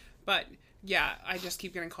 But yeah, I just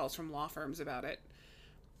keep getting calls from law firms about it.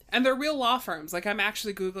 And they're real law firms. Like, I'm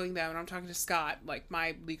actually Googling them and I'm talking to Scott, like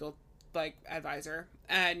my legal advisor,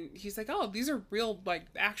 and he's like, oh, these are real, like,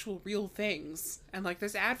 actual real things, and like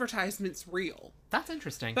this advertisement's real. That's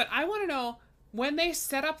interesting. But I want to know, when they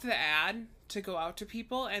set up the ad to go out to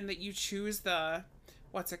people and that you choose the,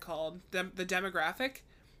 what's it called, the demographic,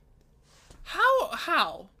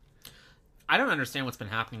 how I don't understand what's been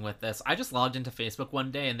happening with this. I just logged into Facebook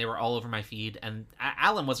one day and they were all over my feed, and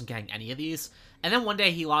Alan wasn't getting any of these, and then one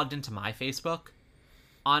day he logged into my Facebook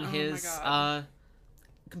on his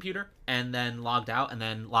computer and then logged out and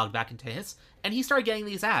then logged back into his, and he started getting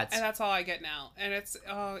these ads, and that's all I get now. And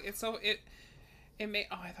it It may.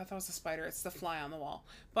 Oh, I thought that was a spider. It's the fly on the wall.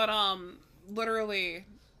 But literally,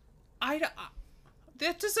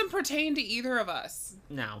 that doesn't pertain to either of us.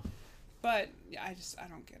 No. But yeah, I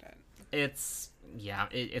don't get it. It's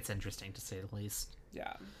interesting to say the least.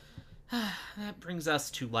 Yeah. That brings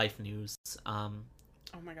us to life news. Oh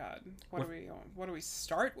my god. What do we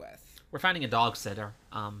start with? We're finding a dog sitter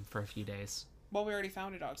for a few days. Well, we already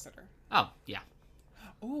found a dog sitter. Oh, yeah.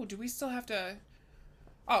 Oh, do we still have to...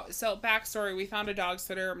 Oh, so backstory, we found a dog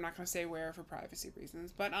sitter. I'm not going to say where for privacy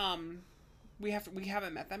reasons, but we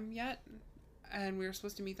haven't met them yet, and we were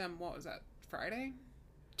supposed to meet them, what was that, Friday?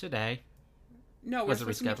 Today. No, we're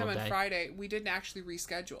supposed to meet them on Friday. We didn't actually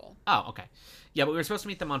reschedule. Oh, okay. Yeah, but we were supposed to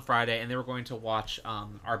meet them on Friday, and they were going to watch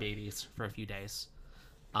our babies for a few days.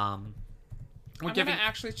 I'm going to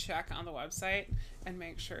actually check on the website and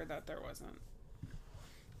make sure that there wasn't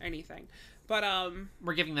anything. But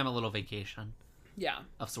we're giving them a little vacation. Yeah.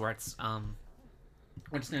 Of sorts.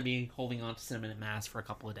 We're just going to be holding on to Cinnamon and Mass for a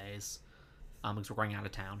couple of days. Because we're going out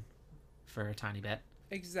of town for a tiny bit.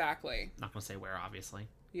 Exactly. Not going to say where, obviously.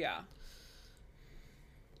 Yeah.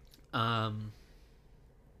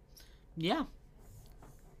 Yeah.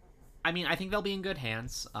 I mean, I think they'll be in good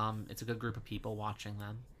hands. It's a good group of people watching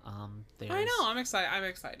them. I know. I'm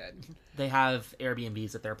excited. They have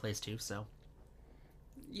Airbnbs at their place too, so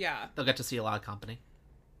yeah, they'll get to see a lot of company.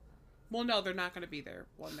 Well, no, they're not going to be there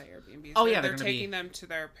one day Airbnbs. Oh, yeah, they're taking them to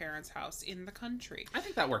their parents' house in the country. I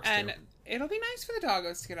think that works too. And it'll be nice for the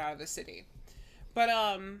doggos to get out of the city. But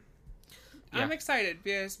I'm excited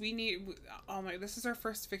because we need. Oh my! This is our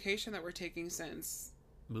first vacation that we're taking since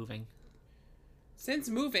moving. Since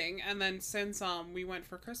moving, and then since we went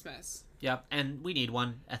for Christmas. Yep, and we need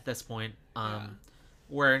one at this point.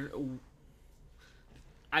 We're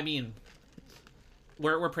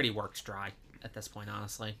pretty worked dry at this point,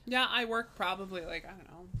 honestly. Yeah, I work probably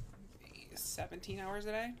 17 hours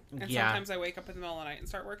a day, and sometimes I wake up in the middle of the night and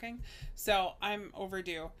start working. So I'm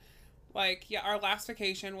overdue. Our last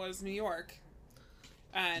vacation was New York.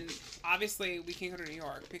 And obviously we can't go to New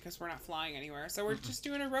York because we're not flying anywhere. So we're just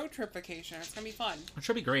doing a road trip vacation. It's going to be fun. It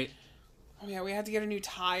should be great. Oh yeah, we had to get a new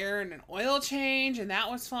tire and an oil change, and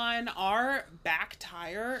that was fun. Our back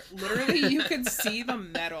tire, literally you could see the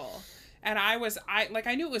metal. And I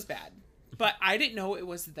knew it was bad, but I didn't know it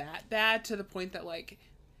was that bad to the point that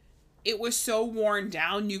it was so worn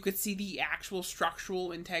down you could see the actual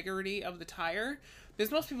structural integrity of the tire.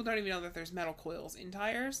 Because most people don't even know that there's metal coils in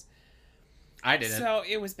tires. I didn't. So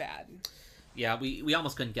it was bad. Yeah, we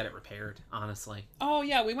almost couldn't get it repaired, honestly. Oh,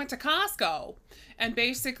 yeah, we went to Costco. And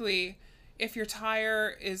basically, if your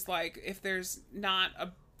tire is if there's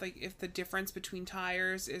not if the difference between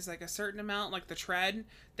tires is a certain amount, like the tread,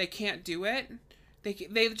 they can't do it.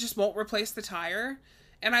 They just won't replace the tire.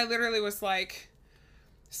 And I literally was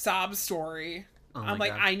sob story. I'm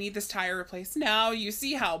God. I need this tire replaced now. You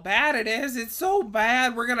see how bad it is. It's so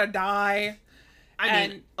bad. We're going to die. I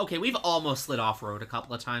mean, okay, we've almost slid off-road a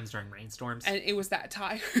couple of times during rainstorms. And it was that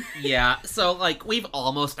tire. Yeah, so, we've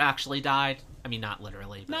almost actually died. I mean, not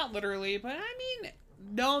literally. But... Not literally, but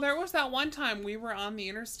no, there was that one time we were on the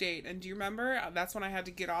interstate, and do you remember? That's when I had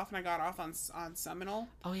to get off, and I got off on Seminole.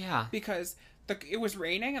 Oh, yeah. Because it was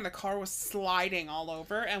raining, and the car was sliding all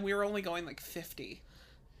over, and we were only going 50.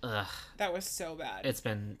 Ugh. That was so bad. It's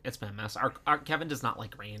been a mess. Our Kevin does not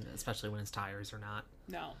like rain, especially when his tires are not.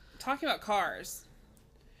 No. Talking about cars...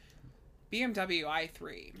 BMW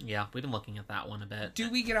i3. Yeah, we've been looking at that one a bit. Do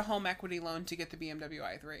we get a home equity loan to get the BMW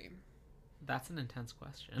i3? That's an intense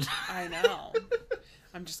question. I know.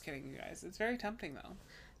 I'm just kidding, you guys. It's very tempting, though.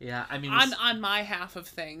 Yeah, I mean... On my half of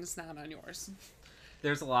things, not on yours.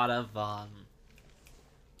 There's a lot of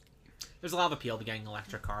appeal to getting an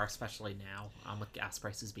electric car, especially now, with gas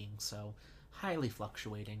prices being so highly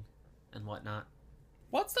fluctuating and whatnot.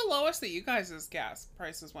 What's the lowest that you guys' gas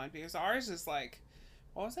prices went? Because ours is what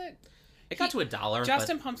was it? It got to $1.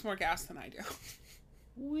 Justin pumps more gas than I do.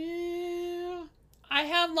 Well, I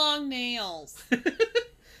have long nails.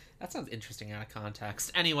 That sounds interesting out of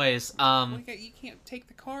context. Anyways, you can't take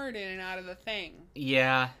the card in and out of the thing.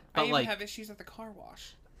 Yeah, but I even have issues at the car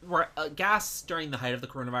wash. Gas during the height of the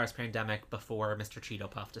coronavirus pandemic, before Mr. Cheeto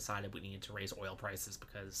Puff decided we needed to raise oil prices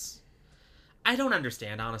because I don't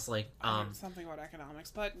understand, honestly. Something about economics,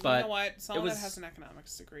 but you know what? Someone that has an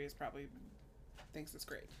economics degree is probably thinks it's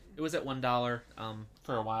great. It was at $1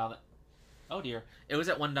 for a while. Oh dear, it was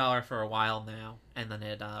at $1 for a while now, and then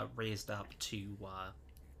it raised up to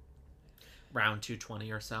around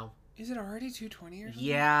 $2.20 or so. Is it already $2.20 or something?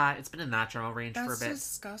 Yeah, it's been in that general range for a bit. That's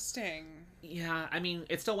disgusting. Yeah, I mean,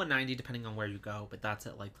 it's still $1.90 depending on where you go, but that's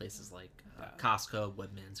at places like Costco,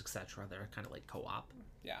 Woodman's, etc. They're kind of co-op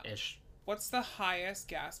ish. What's the highest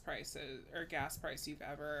gas price you've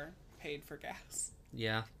ever paid for gas?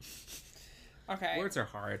 Yeah. Okay. Words are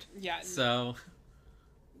hard. Yeah. So,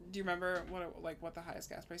 do you remember what the highest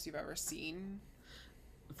gas price you've ever seen?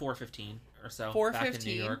 $4.15 or so. $4.15. Back in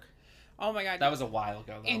New York. Oh my god. That was a while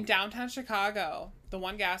ago, though. In downtown Chicago, the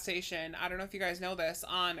one gas station, I don't know if you guys know this,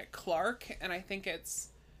 on Clark, and I think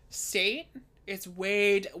it's State. It's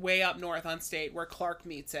way up north on State where Clark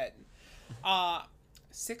meets it.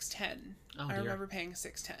 $6.10. Oh, I dear. remember paying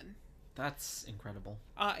 $6.10. That's incredible.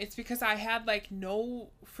 It's because I had like no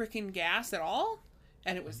freaking gas at all,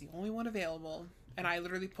 and it was the only one available, and I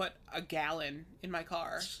literally put a gallon in my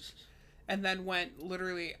car, and then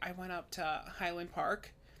I went up to Highland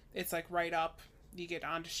Park. It's like right up. You get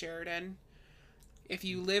onto Sheridan. If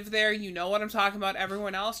you live there, you know what I'm talking about.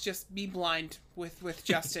 Everyone else, just be blind with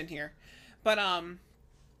Justin here. But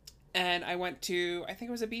and I went to, I think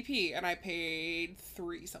it was a BP, and I paid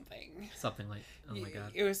 $3 something. Something like, oh my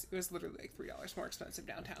god. It was literally like $3 more expensive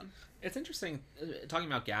downtown. It's interesting, talking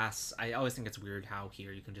about gas, I always think it's weird how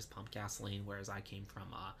here you can just pump gasoline, whereas I came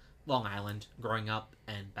from Long Island growing up,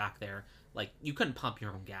 and back there, like, you couldn't pump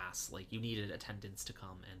your own gas. Like, you needed attendants to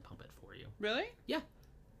come and pump it for you. Really? Yeah.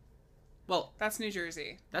 Well, that's New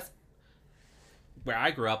Jersey. That's where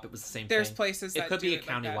I grew up. It was the same There's thing. places that it could do be a it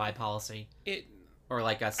like countywide that. policy. Or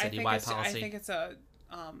like a citywide policy. I think it's a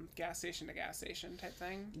gas station to gas station type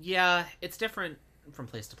thing. Yeah, it's different from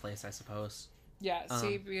place to place, I suppose. Yeah,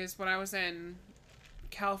 see, because when I was in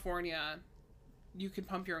California, you can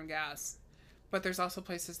pump your own gas, but there's also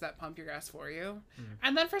places that pump your gas for you.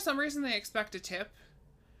 And then for some reason they expect a tip.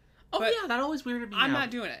 Oh yeah, that always weirded me out. I'm not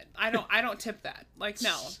doing it. I don't tip that. Like,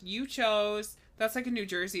 no, you chose. That's like in New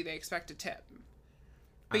Jersey, they expect a tip,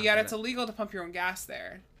 but yet it's illegal to pump your own gas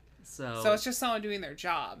there. So it's just someone doing their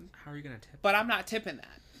job. How are you gonna tip? But I'm not tipping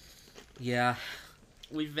that. Yeah,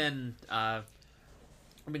 we've been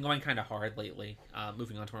going kind of hard lately.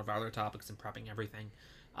 Moving on to one of our other topics and prepping everything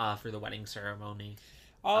for the wedding ceremony.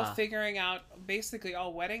 Figuring out basically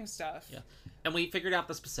all wedding stuff. Yeah, and we figured out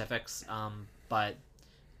the specifics. But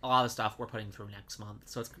a lot of the stuff we're putting through next month,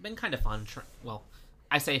 so it's been kind of fun. Well,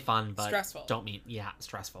 I say fun, but stressful.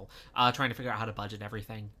 Stressful. Trying to figure out how to budget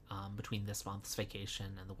everything between this month's vacation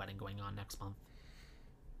and the wedding going on next month.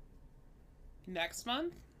 Next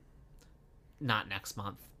month? Not next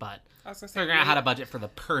month, but I was gonna say figuring out how to budget for the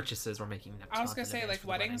purchases we're making next month. I was gonna say, like,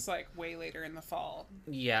 weddings like way later in the fall.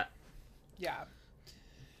 Yeah. Yeah.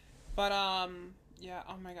 But yeah.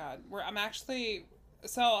 Oh my god.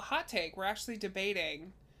 Hot take. We're actually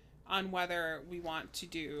debating on whether we want to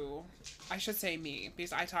do, I should say me,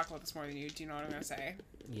 because I talk about this more than you. Do you know what I'm going to say?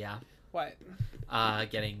 Yeah. What?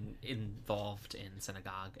 Getting involved in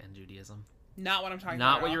synagogue and Judaism. Not what I'm talking about.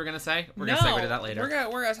 Not what you were going to say? We're going to segue to that later.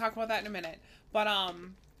 We're gonna talk about that in a minute. But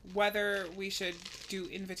whether we should do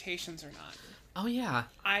invitations or not. Oh, yeah.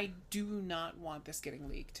 I do not want this getting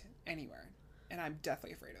leaked anywhere. And I'm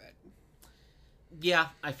deathly afraid of it. Yeah,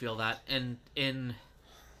 I feel that. And in...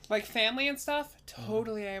 like, family and stuff,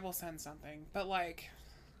 totally I will send something. But, like,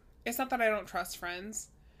 it's not that I don't trust friends.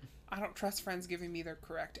 I don't trust friends giving me their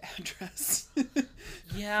correct address.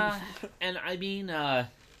 Yeah, and I mean,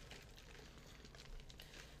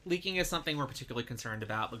 leaking is something we're particularly concerned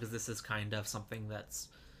about because this is kind of something that's...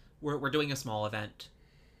 We're doing a small event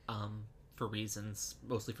for reasons,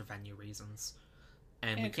 mostly for venue reasons.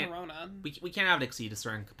 And we can't, Corona. We can't have it exceed a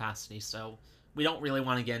certain capacity, so... We don't really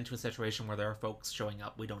want to get into a situation where there are folks showing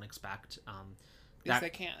up we don't expect. Because they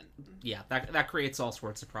can't. Yeah, that creates all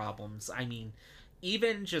sorts of problems. I mean,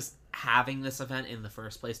 even just having this event in the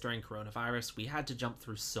first place during coronavirus, we had to jump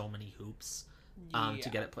through so many hoops to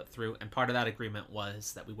get it put through. And part of that agreement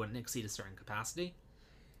was that we wouldn't exceed a certain capacity.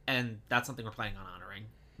 And that's something we're planning on honoring.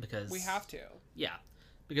 Because we have to. Yeah.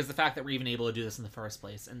 Because the fact that we're even able to do this in the first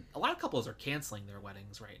place. And a lot of couples are canceling their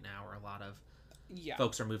weddings right now, or a lot of... Yeah.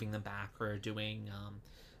 Folks are moving them back or doing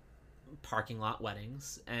parking lot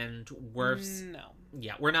weddings, and we're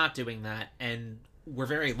not doing that, and we're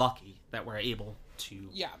very lucky that we're able to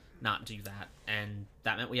not do that, and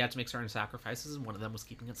that meant we had to make certain sacrifices, and one of them was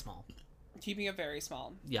keeping it small. Keeping it very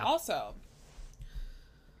small. Yeah. Also,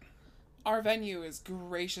 our venue is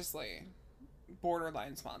graciously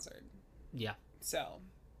borderline sponsored. Yeah. So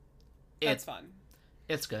that's fun.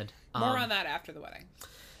 It's good. More on that after the wedding.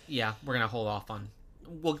 Yeah, we're gonna hold off on.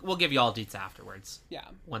 We'll give you all deets afterwards. Yeah.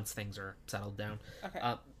 Once things are settled down. Okay.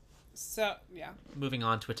 So yeah. Moving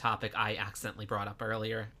on to a topic I accidentally brought up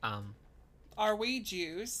earlier. Are we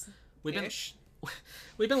Jews? We've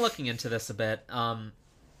been looking into this a bit.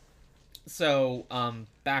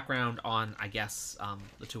 Background on, I guess,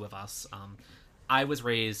 the two of us. I was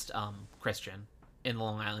raised Christian, in the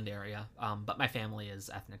Long Island area, but my family is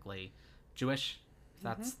ethnically Jewish, if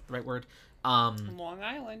that's the right word. Long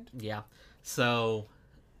Island. Yeah. So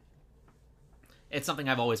it's something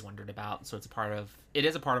I've always wondered about. So it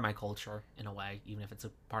is a part of my culture in a way, even if it's a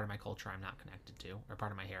part of my culture I'm not connected to, or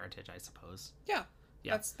part of my heritage, I suppose. Yeah.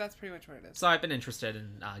 Yeah. That's pretty much what it is. So I've been interested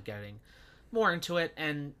in getting more into it,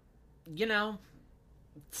 and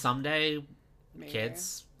someday Maybe.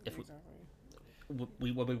 kids, if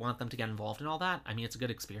we want them to get involved in all that, I mean, it's a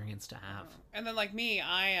good experience to have. And then like me,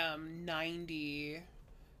 I am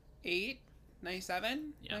 98,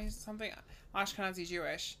 97, Yeah. 90 something, Ashkenazi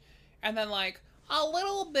Jewish, and then like a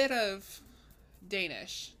little bit of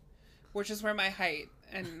Danish, which is where my height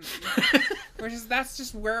and that's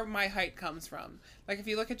just where my height comes from. Like if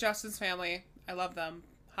you look at Justin's family, I love them,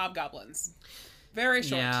 hobgoblins, very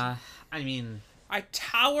short. Yeah, I mean, I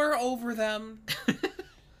tower over them.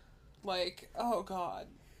 Like, oh god.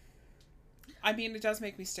 I mean, it does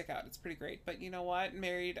make me stick out. It's pretty great. But you know what?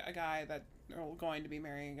 Going to be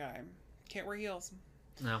marrying a guy. Can't wear heels.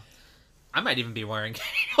 no. I might even be wearing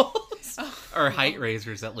heels. Or height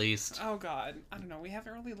razors, at least. Oh god. I don't know. We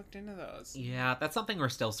haven't really looked into those. Yeah, that's something we're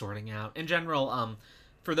still sorting out. In general,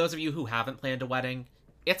 for those of you who haven't planned a wedding,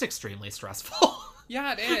 it's extremely stressful.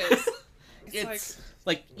 Yeah, it is. It's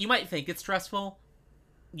like you might think it's stressful.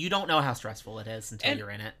 You don't know how stressful it is until you're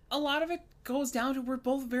in it. A lot of it goes down to we're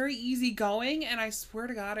both very easygoing, and I swear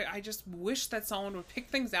to God, I just wish that someone would pick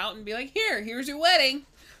things out and be like, here's your wedding,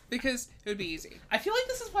 because it would be easy. I feel like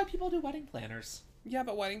this is why people do wedding planners. Yeah,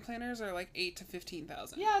 but wedding planners are like $8,000 to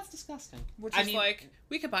 $15,000. Yeah, it's disgusting. Which is like,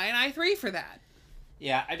 we could buy an i3 for that.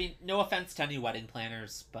 Yeah, I mean, no offense to any wedding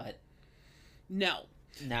planners, but no.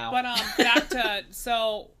 But back to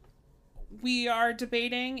so we are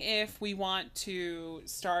debating if we want to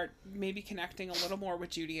start maybe connecting a little more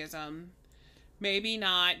with Judaism. Maybe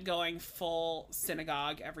not going full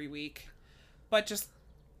synagogue every week, but just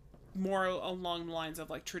more along the lines of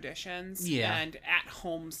like traditions and at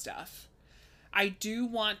home stuff. I do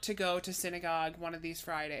want to go to synagogue one of these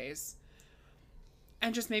Fridays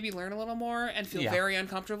and just maybe learn a little more and feel very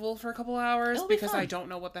uncomfortable for a couple hours because I don't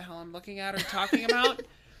know what the hell I'm looking at or talking about.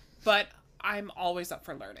 But I'm always up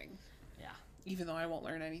for learning. Yeah. Even though I won't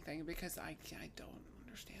learn anything because I don't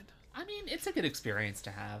understand. I mean, it's a good experience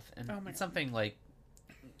to have. And it's something like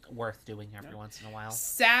worth doing every once in a while.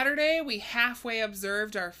 Saturday, we halfway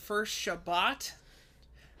observed our first Shabbat.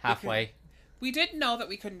 Halfway. We didn't know that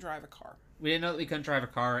we couldn't drive a car. We didn't know that we couldn't drive a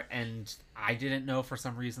car, and I didn't know for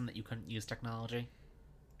some reason that you couldn't use technology.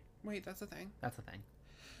 Wait, that's a thing? That's a thing.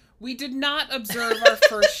 We did not observe our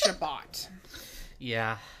first Shabbat.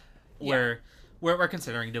 Yeah. We're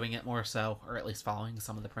considering doing it more so, or at least following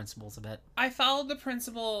some of the principles of it. I followed the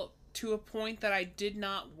principle to a point that I did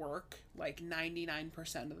not work like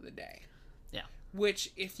 99% of the day. Yeah.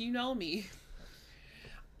 Which, if you know me,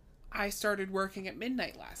 I started working at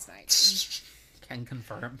midnight last night. Can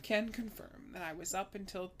confirm. Can confirm. And I was up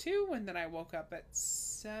until 2, and then I woke up at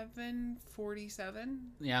 7:47.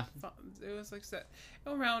 Yeah. It was like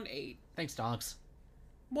around 8. Thanks, dogs.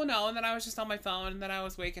 Well, no, and then I was just on my phone, and then I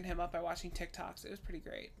was waking him up by watching TikToks. It was pretty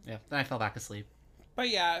great. Yeah, then I fell back asleep. But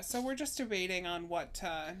yeah, so we're just debating on what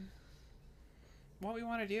we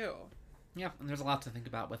want to do. Yeah, and there's a lot to think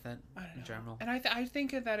about with it in general. And I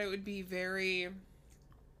think that it would be very,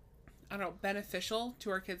 beneficial to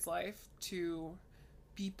our kid's life to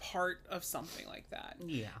be part of something like that.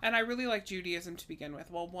 Yeah. And I really like Judaism to begin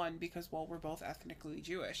with. Well, one, because, we're both ethnically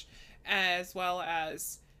Jewish. As well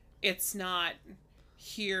as it's not,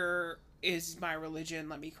 here is my religion,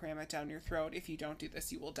 let me cram it down your throat. If you don't do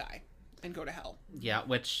this, you will die and go to hell. Yeah,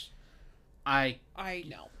 which I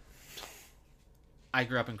know. I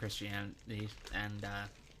grew up in Christianity, and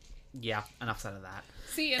enough said of that.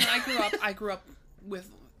 See, and I grew up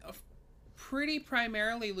with a pretty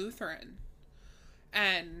primarily Lutheran,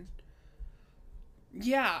 and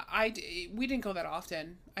we didn't go that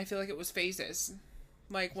often. I feel like it was phases.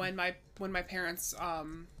 Like when my parents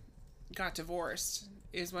got divorced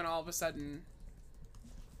is when all of a sudden,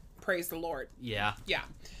 praise the Lord. Yeah. Yeah.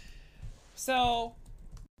 So,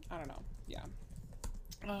 I don't know. Yeah.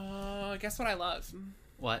 Guess what I love?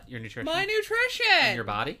 What? Your nutrition? My nutrition! And your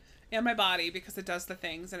body? And my body, because it does the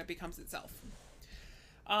things and it becomes itself.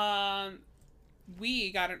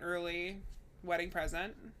 We got an early wedding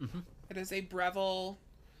present. Mm-hmm. It is a Breville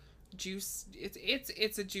juice.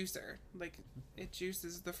 It's a juicer. Like, it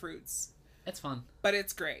juices the fruits. It's fun. But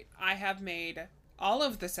it's great. I have made all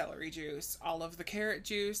of the celery juice, all of the carrot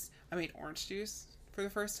juice. I made orange juice for the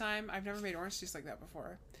first time. I've never made orange juice like that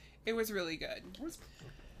before. It was really good. It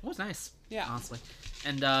was nice. Yeah. Honestly.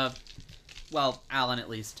 And Well, Alan at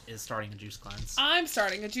least is starting a juice cleanse. I'm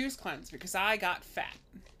starting a juice cleanse because I got fat.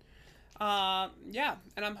 Yeah,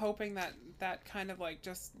 and I'm hoping that kind of like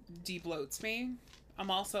just de-bloats me.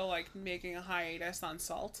 I'm also like making a hiatus on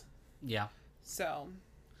salt. Yeah. So,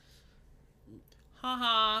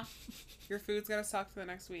 haha, your food's gonna suck for the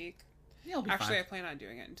next week. Yeah, it'll be Actually, fine. I plan on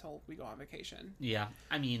doing it until we go on vacation. Yeah,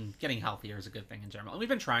 I mean, getting healthier is a good thing in general. And we've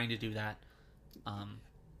been trying to do that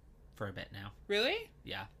for a bit now. Really?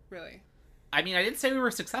 Yeah. Really? I mean, I didn't say we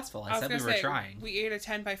were successful. I was said we gonna were say, trying. We ate a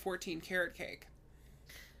 10 by 14 carrot cake.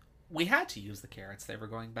 We had to use the carrots. They were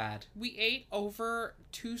going bad. We ate almost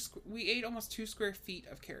 2 square feet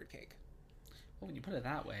of carrot cake. Well, when you put it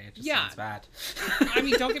that way, it just Yeah. sounds bad. I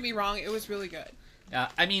mean, don't get me wrong, it was really good.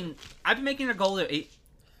 I mean, I've been making a goal to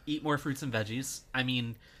eat more fruits and veggies. I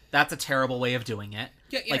mean, that's a terrible way of doing it.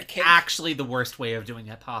 Yeah, like, cake. actually the worst way of doing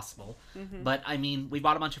it possible. Mm-hmm. But, I mean, we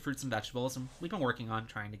bought a bunch of fruits and vegetables, and we've been working on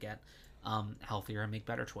trying to get healthier and make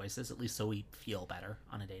better choices, at least so we feel better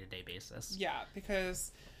on a day-to-day basis. Yeah,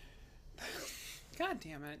 because... God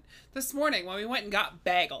damn it. This morning, when we went and got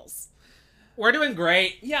bagels... We're doing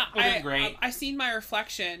great. Yeah, We're doing great. I seen my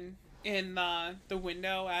reflection in the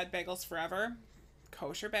window at Bagels Forever.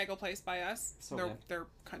 Kosher bagel place by us. So they're good. they're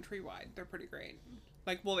countrywide. They're pretty great.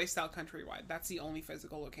 Like, well, they sell countrywide. That's the only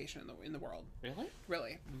physical location in the world. Really?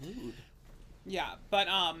 Really. Rude. Yeah, but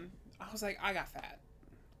I was like, I got fat.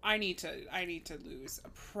 I need to lose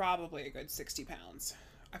probably a good 60 pounds.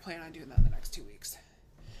 I plan on doing that in the next 2 weeks.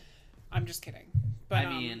 I'm just kidding. But I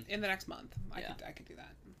mean, in the next month, I could do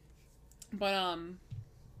that. But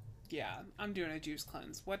yeah, I'm doing a juice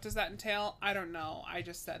cleanse. What does that entail? I don't know. I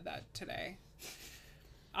just said that today.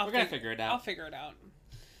 We're gonna figure it out. I'll figure it out.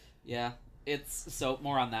 Yeah, it's so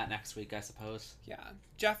more on that next week, I suppose. Yeah,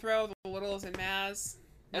 Jethro, the Littles, and Maz.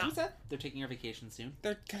 As we said, they're taking their vacation soon.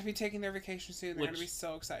 They're gonna be taking their vacation soon. They're gonna be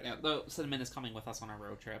so excited. Yeah, though Cinnamon is coming with us on our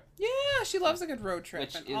road trip. Yeah, she loves a good road trip,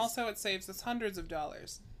 Which and is- also it saves us hundreds of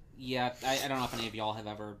dollars. Yeah, I don't know if any of y'all have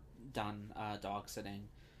ever done dog sitting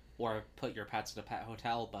or put your pets at a pet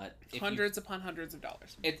hotel, but Hundreds upon hundreds of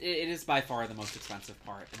dollars. It is by far the most expensive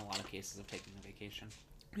part in a lot of cases of taking a vacation.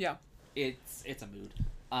 Yeah. It's a mood.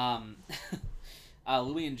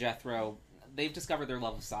 Louie and Jethro, they've discovered their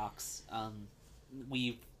love of socks. I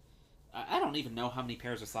don't even know how many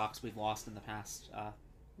pairs of socks we've lost in the past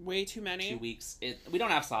Way too many. 2 weeks. We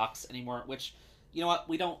don't have socks anymore, which, you know what,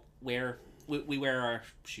 we don't wear... We wear our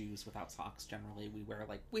shoes without socks, generally. We wear,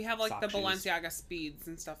 like, We have, like, sock the shoes. Balenciaga Speeds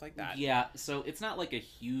and stuff like that. Yeah, so it's not, like, a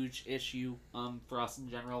huge issue for us in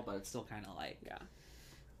general, but it's still kind of like... Yeah.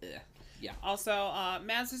 Ugh. Yeah. Also,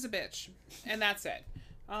 Maz is a bitch. And that's it.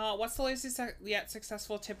 What's the latest yet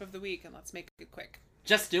successful tip of the week? And let's make it quick.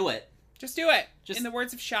 Just do it. Just do it. Just- In the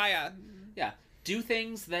words of Shia. Yeah. Do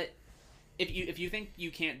things that... If you think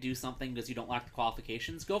you can't do something because you don't lack the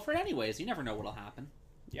qualifications, go for it anyways. You never know what'll happen.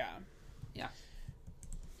 Yeah. Yeah.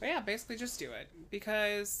 But yeah, basically just do it.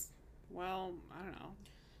 Because, well, I don't know.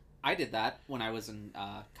 I did that when I was in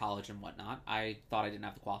college and whatnot. I thought I didn't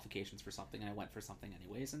have the qualifications for something, and I went for something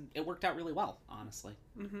anyways, and it worked out really well, honestly.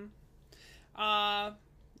 Mm-hmm.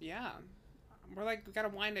 Yeah. We gotta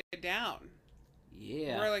wind it down.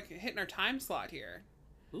 Yeah. We're, hitting our time slot here.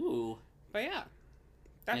 Ooh. But yeah.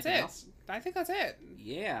 That's Anything it. else? I think that's it.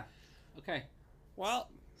 Yeah. Okay. Well,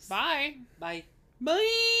 bye. Bye.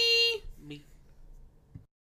 Bye. Me.